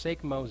Gentiles to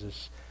forsake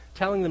Moses,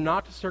 telling them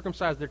not to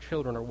circumcise their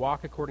children or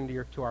walk according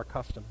to our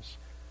customs.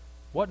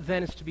 What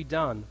then is to be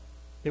done?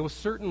 They will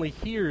certainly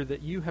hear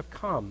that you have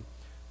come.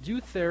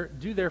 Do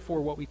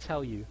therefore what we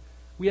tell you.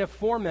 We have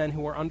 4 men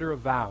who are under a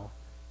vow.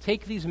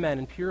 Take these men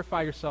and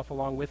purify yourself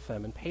along with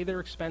them, and pay their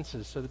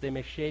expenses so that they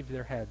may shave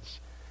their heads.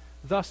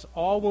 Thus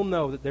all will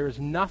know that there is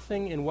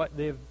nothing in what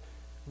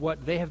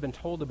they have been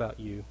told about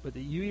you, but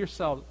that you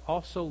yourselves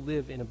also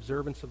live in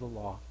observance of the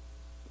law.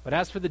 But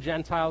as for the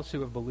Gentiles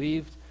who have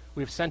believed,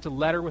 we have sent a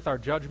letter with our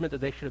judgment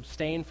that they should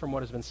abstain from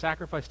what has been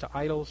sacrificed to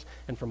idols,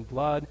 and from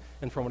blood,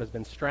 and from what has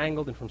been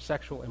strangled, and from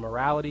sexual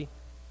immorality."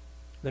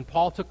 Then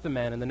Paul took the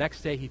men, and the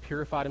next day he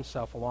purified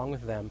himself along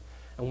with them,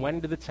 and went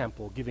into the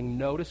temple, giving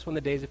notice when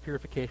the days of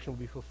purification would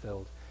be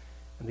fulfilled,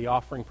 and the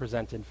offering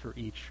presented for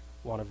each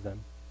one of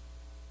them.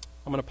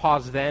 I'm going to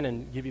pause then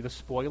and give you the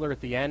spoiler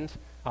at the end.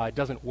 It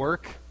doesn't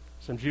work.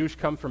 Some Jews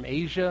come from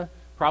Asia,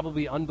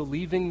 probably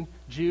unbelieving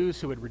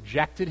Jews who had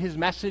rejected his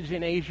message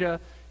in Asia.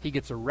 He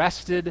gets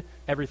arrested.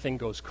 Everything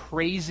goes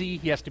crazy.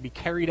 He has to be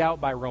carried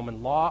out by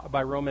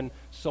Roman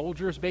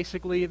soldiers,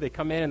 basically. They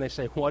come in and they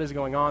say, "What is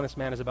going on? This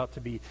man is about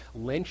to be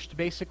lynched,"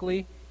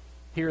 basically,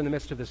 here in the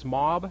midst of this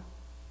mob.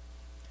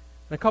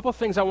 And a couple of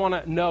things I want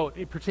to note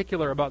in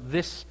particular about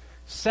this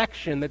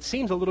section that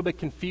seems a little bit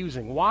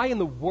confusing. Why in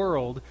the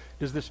world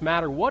does this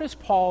matter? What is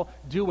Paul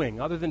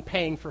doing other than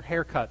paying for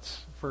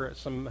haircuts for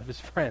some of his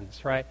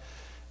friends, right?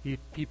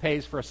 He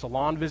pays for a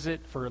salon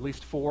visit for at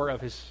least 4 of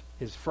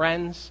his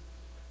friends.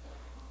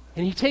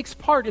 And he takes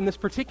part in this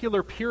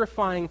particular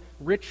purifying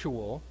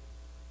ritual.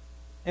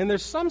 And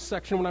there's some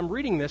section when I'm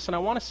reading this, and I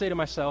want to say to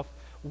myself,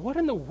 what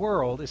in the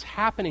world is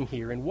happening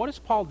here? And what is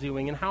Paul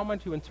doing, and how am I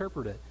to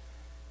interpret it?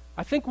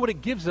 I think what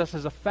it gives us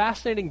is a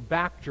fascinating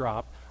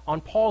backdrop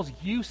on Paul's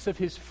use of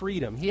his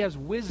freedom. He has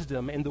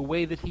wisdom in the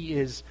way that he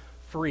is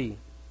free.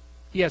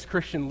 He has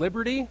Christian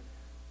liberty,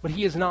 but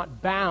he is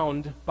not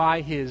bound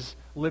by his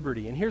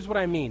liberty. And here's what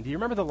I mean. Do you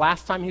remember the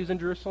last time he was in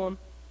Jerusalem?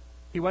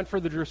 He went for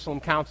the Jerusalem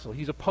council.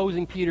 He's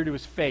opposing Peter to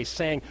his face,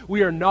 saying,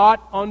 "We are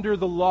not under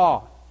the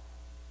law.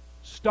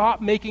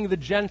 Stop making the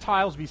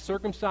Gentiles be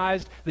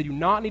circumcised. They do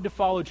not need to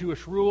follow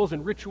Jewish rules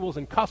and rituals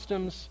and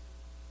customs."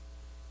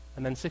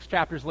 And then 6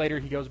 chapters later,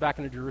 he goes back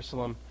into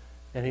Jerusalem,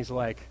 and he's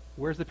like,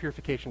 "Where's the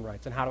purification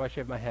rites? And how do I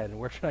shave my head? And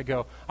where should I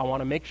go? I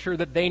want to make sure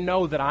that they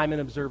know that I'm in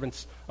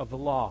observance of the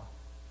law."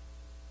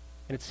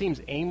 And it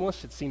seems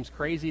aimless. It seems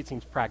crazy. It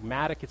seems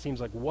pragmatic. It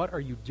seems like, what are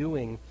you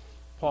doing,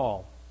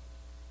 Paul?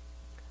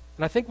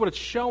 And I think what it's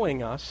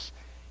showing us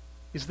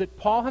is that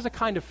Paul has a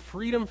kind of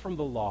freedom from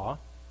the law.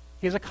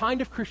 He has a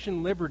kind of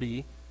Christian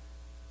liberty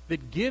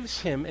that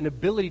gives him an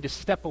ability to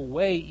step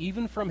away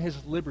even from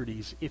his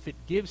liberties if it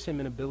gives him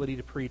an ability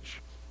to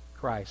preach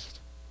Christ.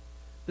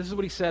 This is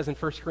what he says in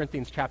 1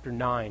 Corinthians chapter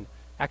 9.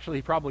 Actually,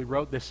 he probably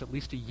wrote this at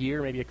least a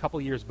year, maybe a couple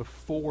years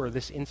before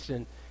this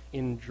incident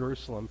in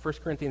Jerusalem.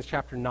 1 Corinthians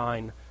chapter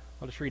 9,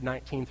 I'll just read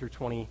 19 through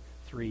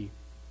 23.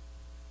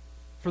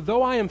 For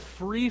though I am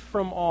free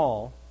from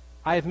all,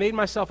 I have made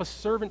myself a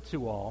servant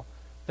to all,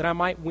 that I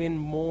might win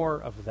more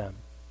of them.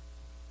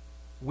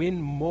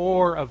 Win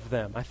more of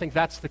them. I think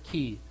that's the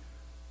key.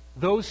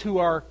 Those who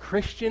are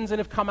Christians and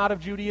have come out of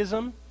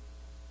Judaism,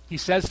 he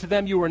says to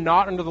them, you are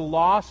not under the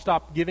law.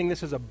 Stop giving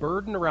this as a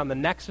burden around the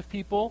necks of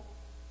people.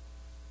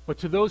 But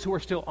to those who are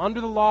still under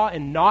the law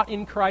and not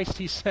in Christ,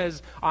 he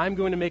says, I'm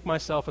going to make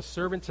myself a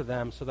servant to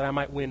them so that I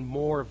might win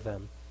more of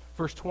them.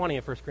 Verse 20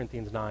 of 1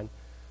 Corinthians 9.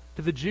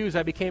 To the Jews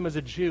I became as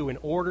a Jew in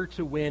order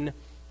to win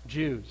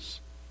Jews.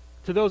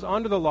 To those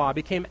under the law I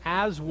became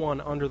as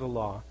one under the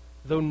law,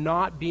 though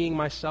not being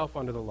myself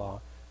under the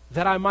law,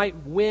 that I might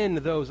win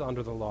those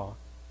under the law.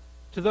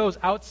 To those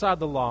outside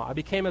the law I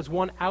became as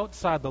one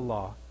outside the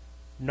law,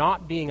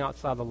 not being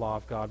outside the law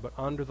of God, but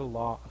under the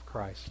law of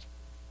Christ,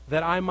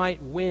 that I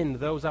might win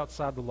those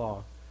outside the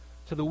law.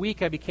 To the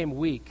weak I became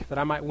weak, that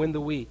I might win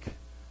the weak.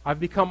 I've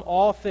become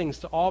all things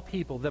to all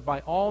people, that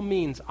by all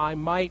means I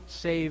might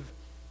save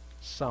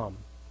some.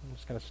 I'm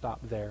just going to stop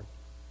there.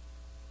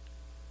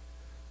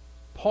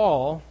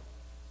 Paul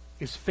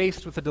is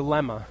faced with a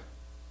dilemma.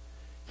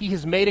 He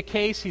has made a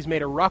case, he's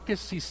made a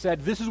ruckus, he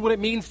said, this is what it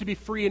means to be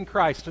free in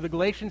Christ. To the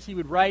Galatians he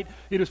would write,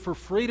 it is for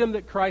freedom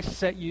that Christ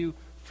set you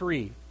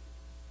free.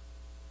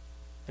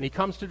 And he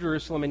comes to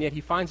Jerusalem, and yet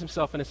he finds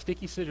himself in a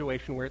sticky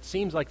situation where it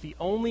seems like the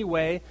only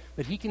way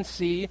that he can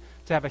see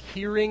to have a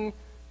hearing,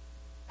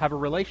 have a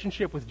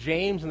relationship with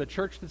James and the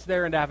church that's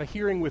there, and to have a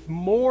hearing with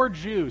more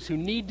Jews who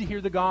need to hear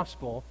the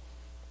gospel,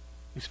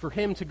 is for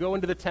him to go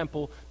into the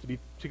temple,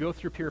 to go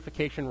through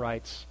purification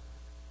rites,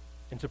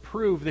 and to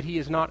prove that he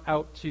is not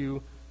out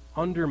to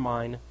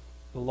undermine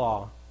the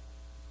law.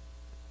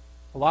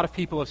 A lot of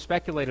people have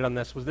speculated on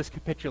this. Was this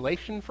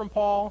capitulation from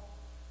Paul?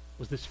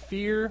 Was this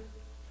fear?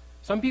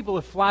 Some people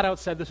have flat out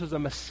said this was a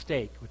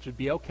mistake, which would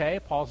be okay.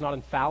 Paul's not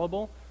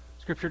infallible.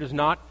 Scripture does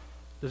not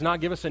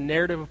give us a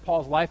narrative of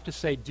Paul's life to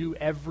say do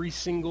every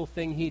single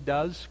thing he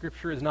does.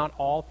 Scripture is not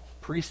all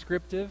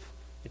prescriptive.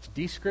 It's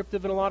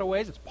descriptive in a lot of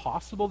ways. It's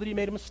possible that he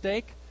made a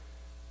mistake.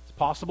 It's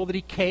possible that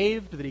he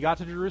caved, that he got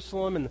to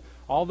Jerusalem and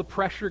all the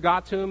pressure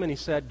got to him and he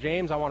said,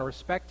 James, I want to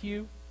respect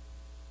you.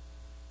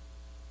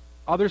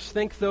 Others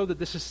think, though, that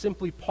this is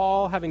simply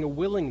Paul having a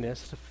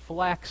willingness to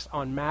flex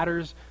on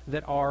matters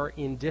that are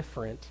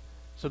indifferent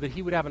so that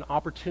he would have an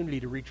opportunity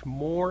to reach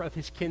more of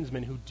his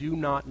kinsmen who do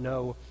not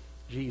know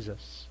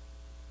Jesus.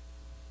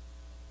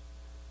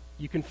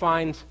 You can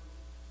find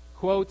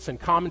quotes and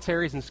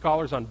commentaries and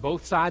scholars on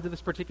both sides of this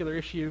particular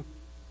issue.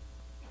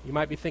 You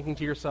might be thinking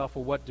to yourself,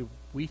 well, what do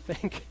we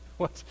think?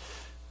 What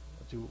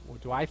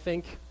do I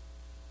think?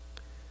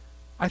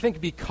 I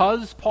think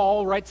because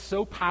Paul writes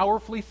so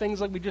powerfully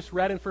things like we just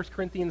read in 1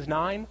 Corinthians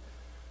 9,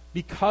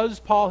 because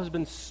Paul has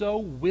been so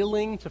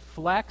willing to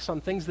flex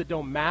on things that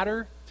don't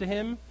matter to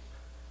him,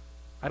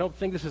 I don't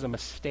think this is a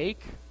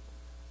mistake,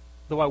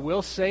 though I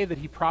will say that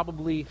he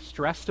probably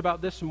stressed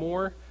about this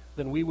more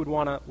than we would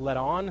want to let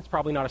on. It's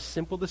probably not a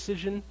simple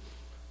decision.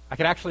 I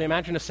could actually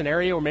imagine a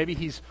scenario where maybe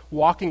he's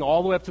walking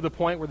all the way up to the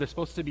point where there's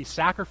supposed to be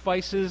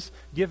sacrifices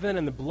given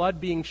and the blood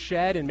being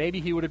shed, and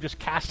maybe he would have just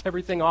cast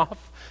everything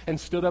off and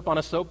stood up on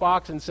a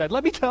soapbox and said,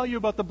 let me tell you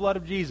about the blood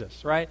of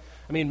Jesus, right?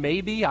 I mean,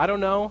 maybe, I don't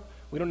know.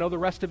 We don't know the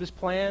rest of his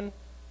plan.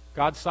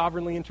 God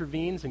sovereignly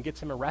intervenes and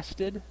gets him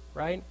arrested,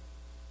 right?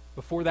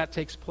 Before that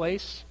takes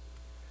place.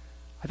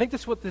 I think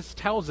that's what this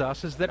tells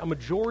us, is that a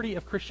majority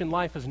of Christian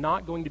life is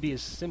not going to be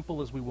as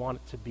simple as we want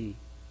it to be.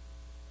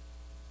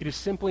 It is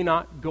simply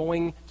not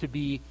going to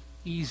be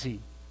easy.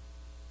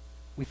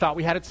 We thought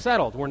we had it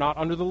settled. We're not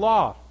under the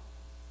law.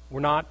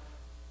 We're not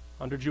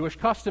under Jewish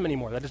custom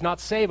anymore. That does not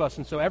save us,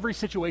 and so every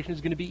situation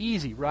is going to be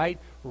easy, right?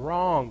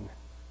 Wrong.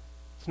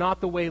 It's not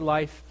the way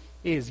life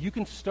is. You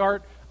can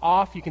start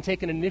off, you can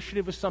take an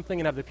initiative with something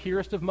and have the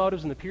purest of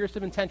motives and the purest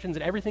of intentions,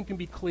 and everything can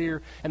be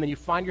clear, and then you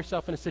find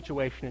yourself in a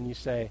situation and you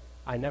say,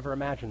 I never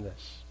imagined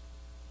this.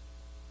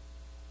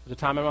 There's a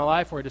time in my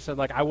life where I just said,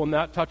 I will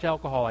not touch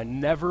alcohol. I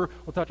never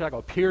will touch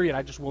alcohol, period.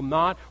 I just will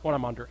not. When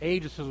I'm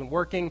underage, this isn't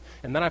working.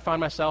 And then I find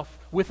myself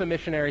with a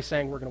missionary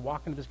saying, we're going to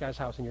walk into this guy's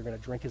house and you're going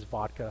to drink his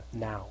vodka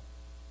now.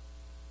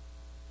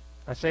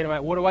 I say to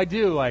him, what do I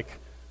do?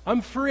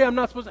 I'm free. I'm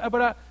not supposed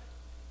to,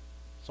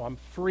 so I'm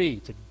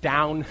free to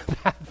down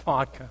that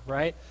vodka,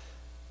 right?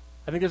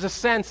 I think there's a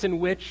sense in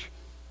which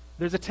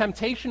there's a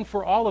temptation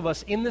for all of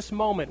us in this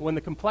moment when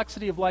the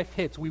complexity of life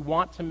hits. We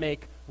want to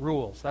make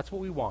rules. That's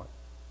what we want.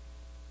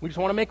 We just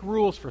want to make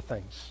rules for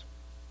things.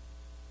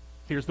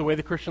 Here's the way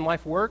the Christian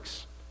life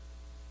works.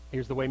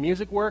 Here's the way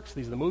music works.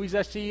 These are the movies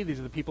I see. These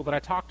are the people that I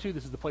talk to.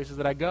 This is the places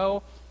that I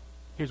go.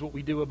 Here's what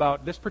we do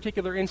about this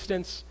particular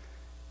instance.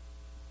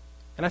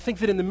 And I think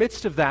that in the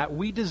midst of that,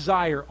 we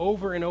desire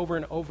over and over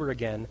and over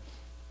again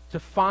to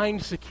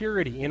find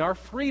security in our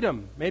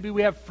freedom. Maybe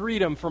we have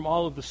freedom from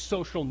all of the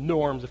social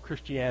norms of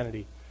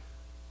Christianity.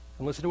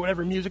 And listen to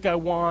whatever music I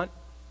want.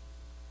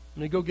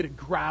 I'm going to go get a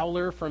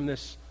growler from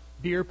this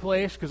beer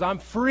place because I'm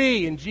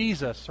free in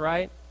Jesus,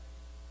 right?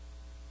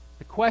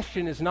 The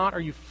question is not, are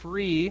you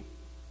free?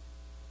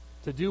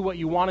 to do what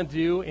you want to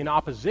do in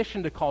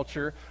opposition to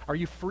culture, are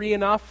you free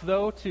enough,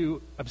 though,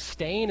 to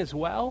abstain as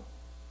well?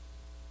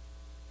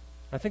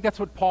 I think that's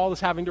what Paul is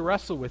having to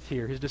wrestle with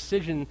here. His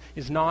decision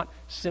is not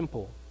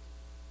simple.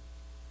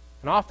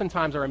 And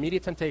oftentimes our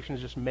immediate temptation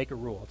is just make a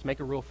rule. Let's make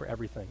a rule for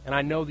everything. And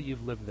I know that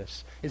you've lived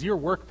this. Is your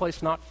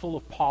workplace not full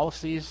of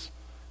policies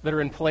that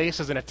are in place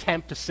as an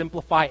attempt to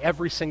simplify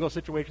every single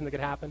situation that could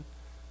happen?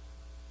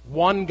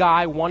 One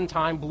guy one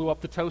time blew up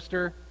the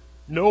toaster.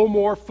 No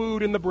more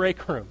food in the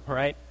break room,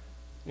 right?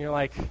 And you're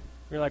like,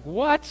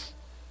 what?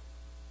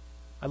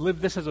 I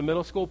lived this as a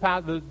middle school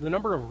pastor. The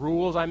number of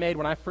rules I made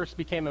when I first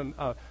became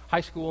a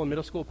high school and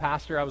middle school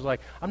pastor, I was like,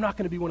 I'm not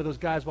going to be one of those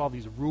guys with all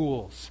these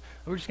rules.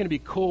 We're just going to be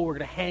cool. We're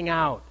going to hang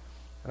out.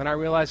 And then I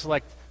realized,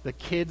 like, the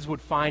kids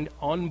would find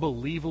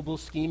unbelievable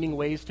scheming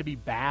ways to be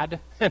bad.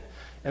 And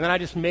then I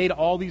just made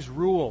all these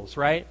rules,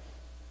 right?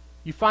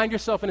 You find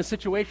yourself in a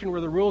situation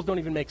where the rules don't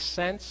even make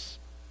sense.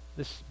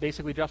 This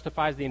basically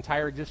justifies the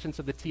entire existence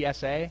of the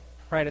TSA,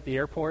 right, at the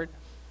airport.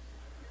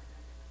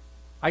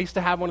 I used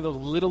to have one of those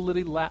little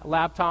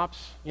laptops,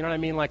 you know what I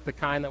mean, like the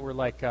kind that were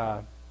like,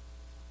 what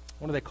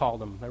do they call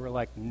them? They were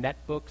like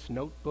netbooks,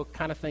 notebook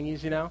kind of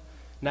thingies, you know,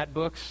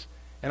 netbooks.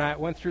 And I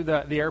went through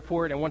the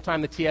airport, and one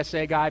time the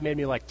TSA guy made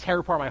me like tear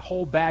apart my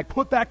whole bag,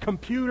 put that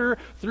computer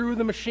through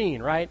the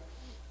machine, right?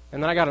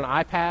 And then I got an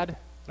iPad, and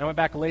I went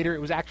back later. It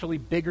was actually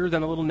bigger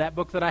than the little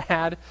netbook that I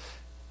had.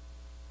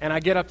 And I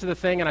get up to the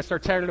thing, and I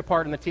start tearing it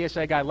apart, and the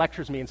TSA guy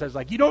lectures me and says,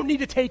 like, you don't need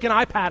to take an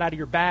iPad out of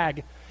your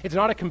bag. It's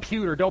not a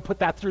computer. Don't put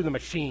that through the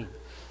machine.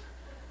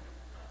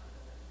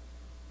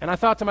 And I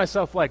thought to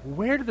myself, like,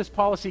 where did this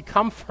policy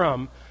come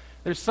from?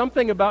 There's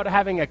something about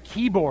having a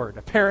keyboard,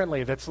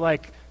 apparently, that's,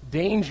 like,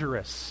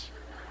 dangerous,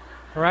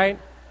 right?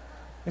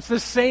 It's the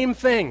same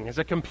thing as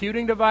a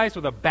computing device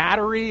with a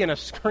battery and a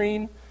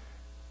screen.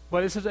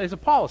 But it's a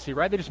policy,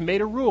 right? They just made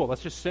a rule.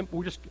 That's just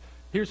simple.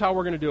 Here's how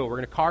we're going to do it. We're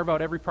going to carve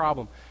out every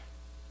problem.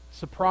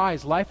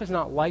 Surprise, life is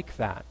not like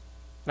that.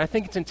 And I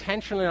think it's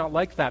intentionally not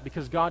like that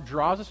because God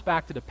draws us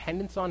back to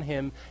dependence on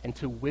Him and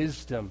to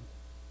wisdom.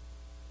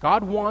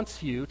 God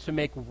wants you to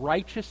make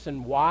righteous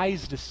and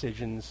wise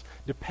decisions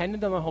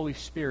dependent on the Holy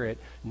Spirit,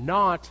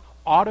 not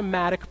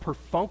automatic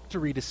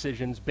perfunctory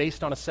decisions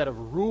based on a set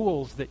of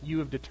rules that you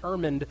have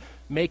determined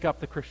make up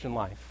the Christian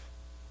life.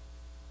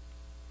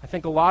 I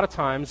think a lot of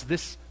times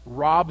this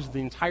robs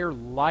the entire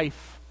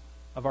life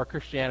of our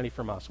Christianity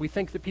from us. We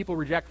think that people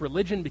reject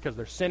religion because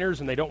they're sinners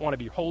and they don't want to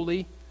be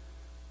holy.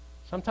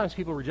 Sometimes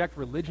people reject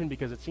religion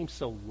because it seems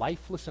so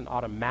lifeless and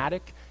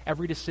automatic.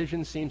 Every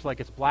decision seems like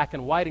it's black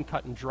and white and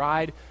cut and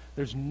dried.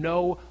 There's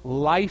no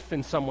life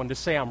in someone to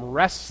say, I'm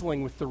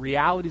wrestling with the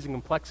realities and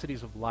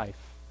complexities of life.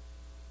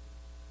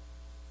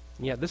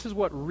 And yet, this is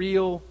what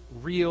real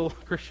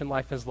Christian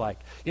life is like.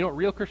 You know what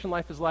real Christian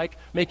life is like?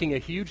 Making a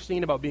huge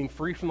scene about being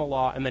free from the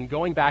law and then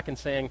going back and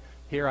saying,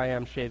 here I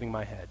am shaving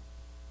my head.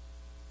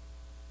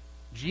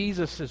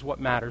 Jesus is what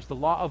matters. The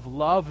law of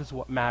love is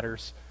what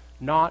matters,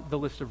 not the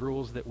list of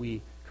rules that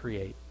we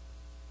create.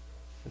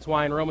 That's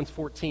why in Romans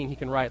 14 he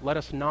can write, let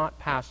us not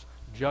pass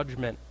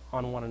judgment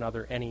on one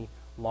another any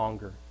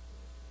longer,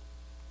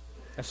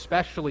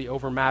 especially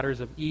over matters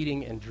of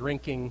eating and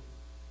drinking.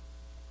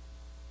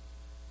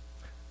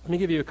 Let me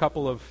give you a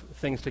couple of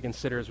things to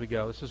consider as we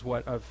go. This is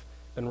what I've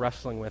been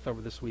wrestling with over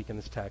this week in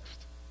this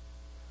text.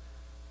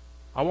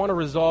 I want to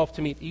resolve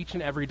to meet each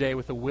and every day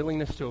with a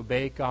willingness to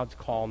obey God's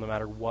call no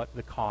matter what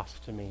the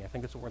cost to me. I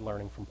think that's what we're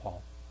learning from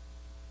Paul.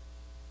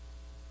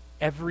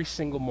 Every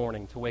single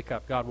morning to wake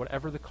up, God,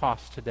 whatever the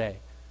cost today,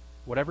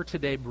 whatever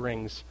today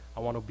brings,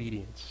 I want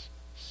obedience.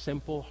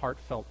 Simple,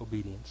 heartfelt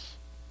obedience.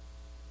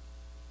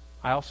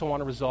 I also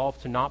want to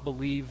resolve to not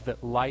believe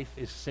that life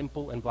is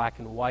simple and black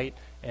and white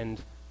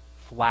and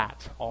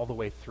flat all the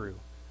way through.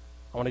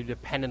 I want to be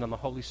dependent on the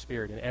Holy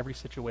Spirit in every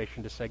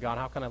situation to say, God,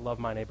 how can I love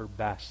my neighbor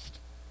best?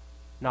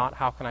 Not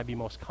how can I be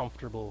most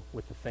comfortable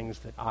with the things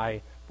that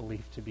I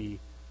believe to be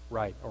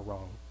right or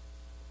wrong.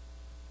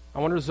 I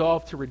want to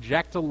resolve to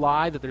reject a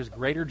lie that there's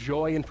greater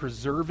joy in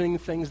preserving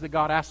things that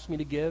God asks me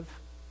to give.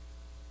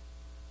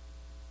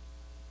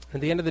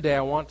 At the end of the day,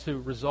 I want to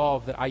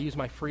resolve that I use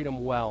my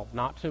freedom well,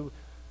 not to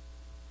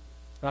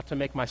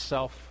make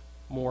myself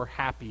more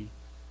happy,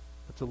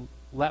 but to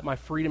let my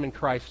freedom in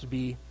Christ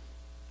be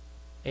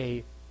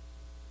a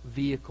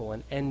vehicle,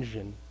 an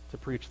engine to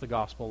preach the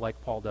gospel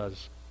like Paul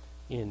does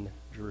in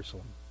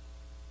Jerusalem.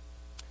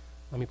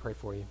 Let me pray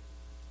for you.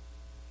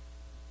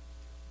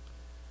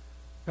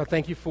 God,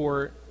 thank you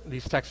for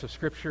these texts of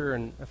Scripture,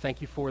 and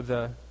thank you for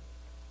the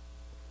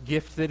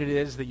gift that it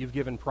is that you've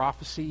given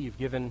prophecy.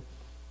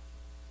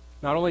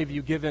 Not only have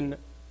you given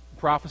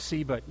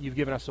prophecy, but you've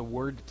given us a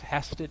word to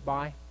test it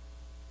by.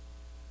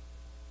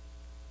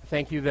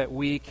 Thank you that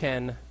we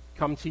can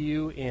come to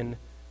you in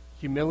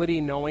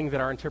humility, knowing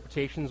that our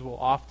interpretations will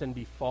often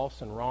be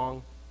false and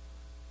wrong.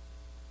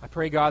 I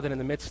pray, God, that in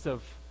the midst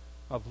of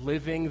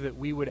living, that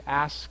we would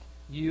ask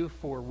you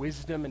for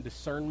wisdom and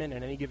discernment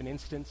in any given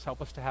instance.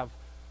 Help us to have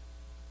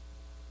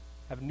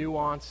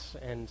nuance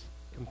and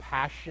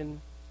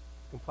compassion,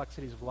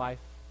 complexities of life.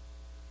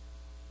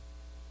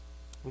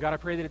 And God, I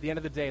pray that at the end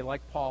of the day,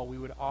 like Paul, we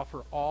would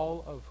offer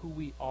all of who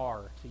we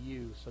are to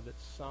you so that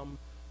some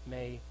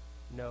may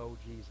know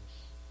Jesus.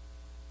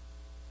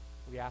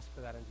 We ask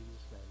for that in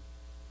Jesus' name.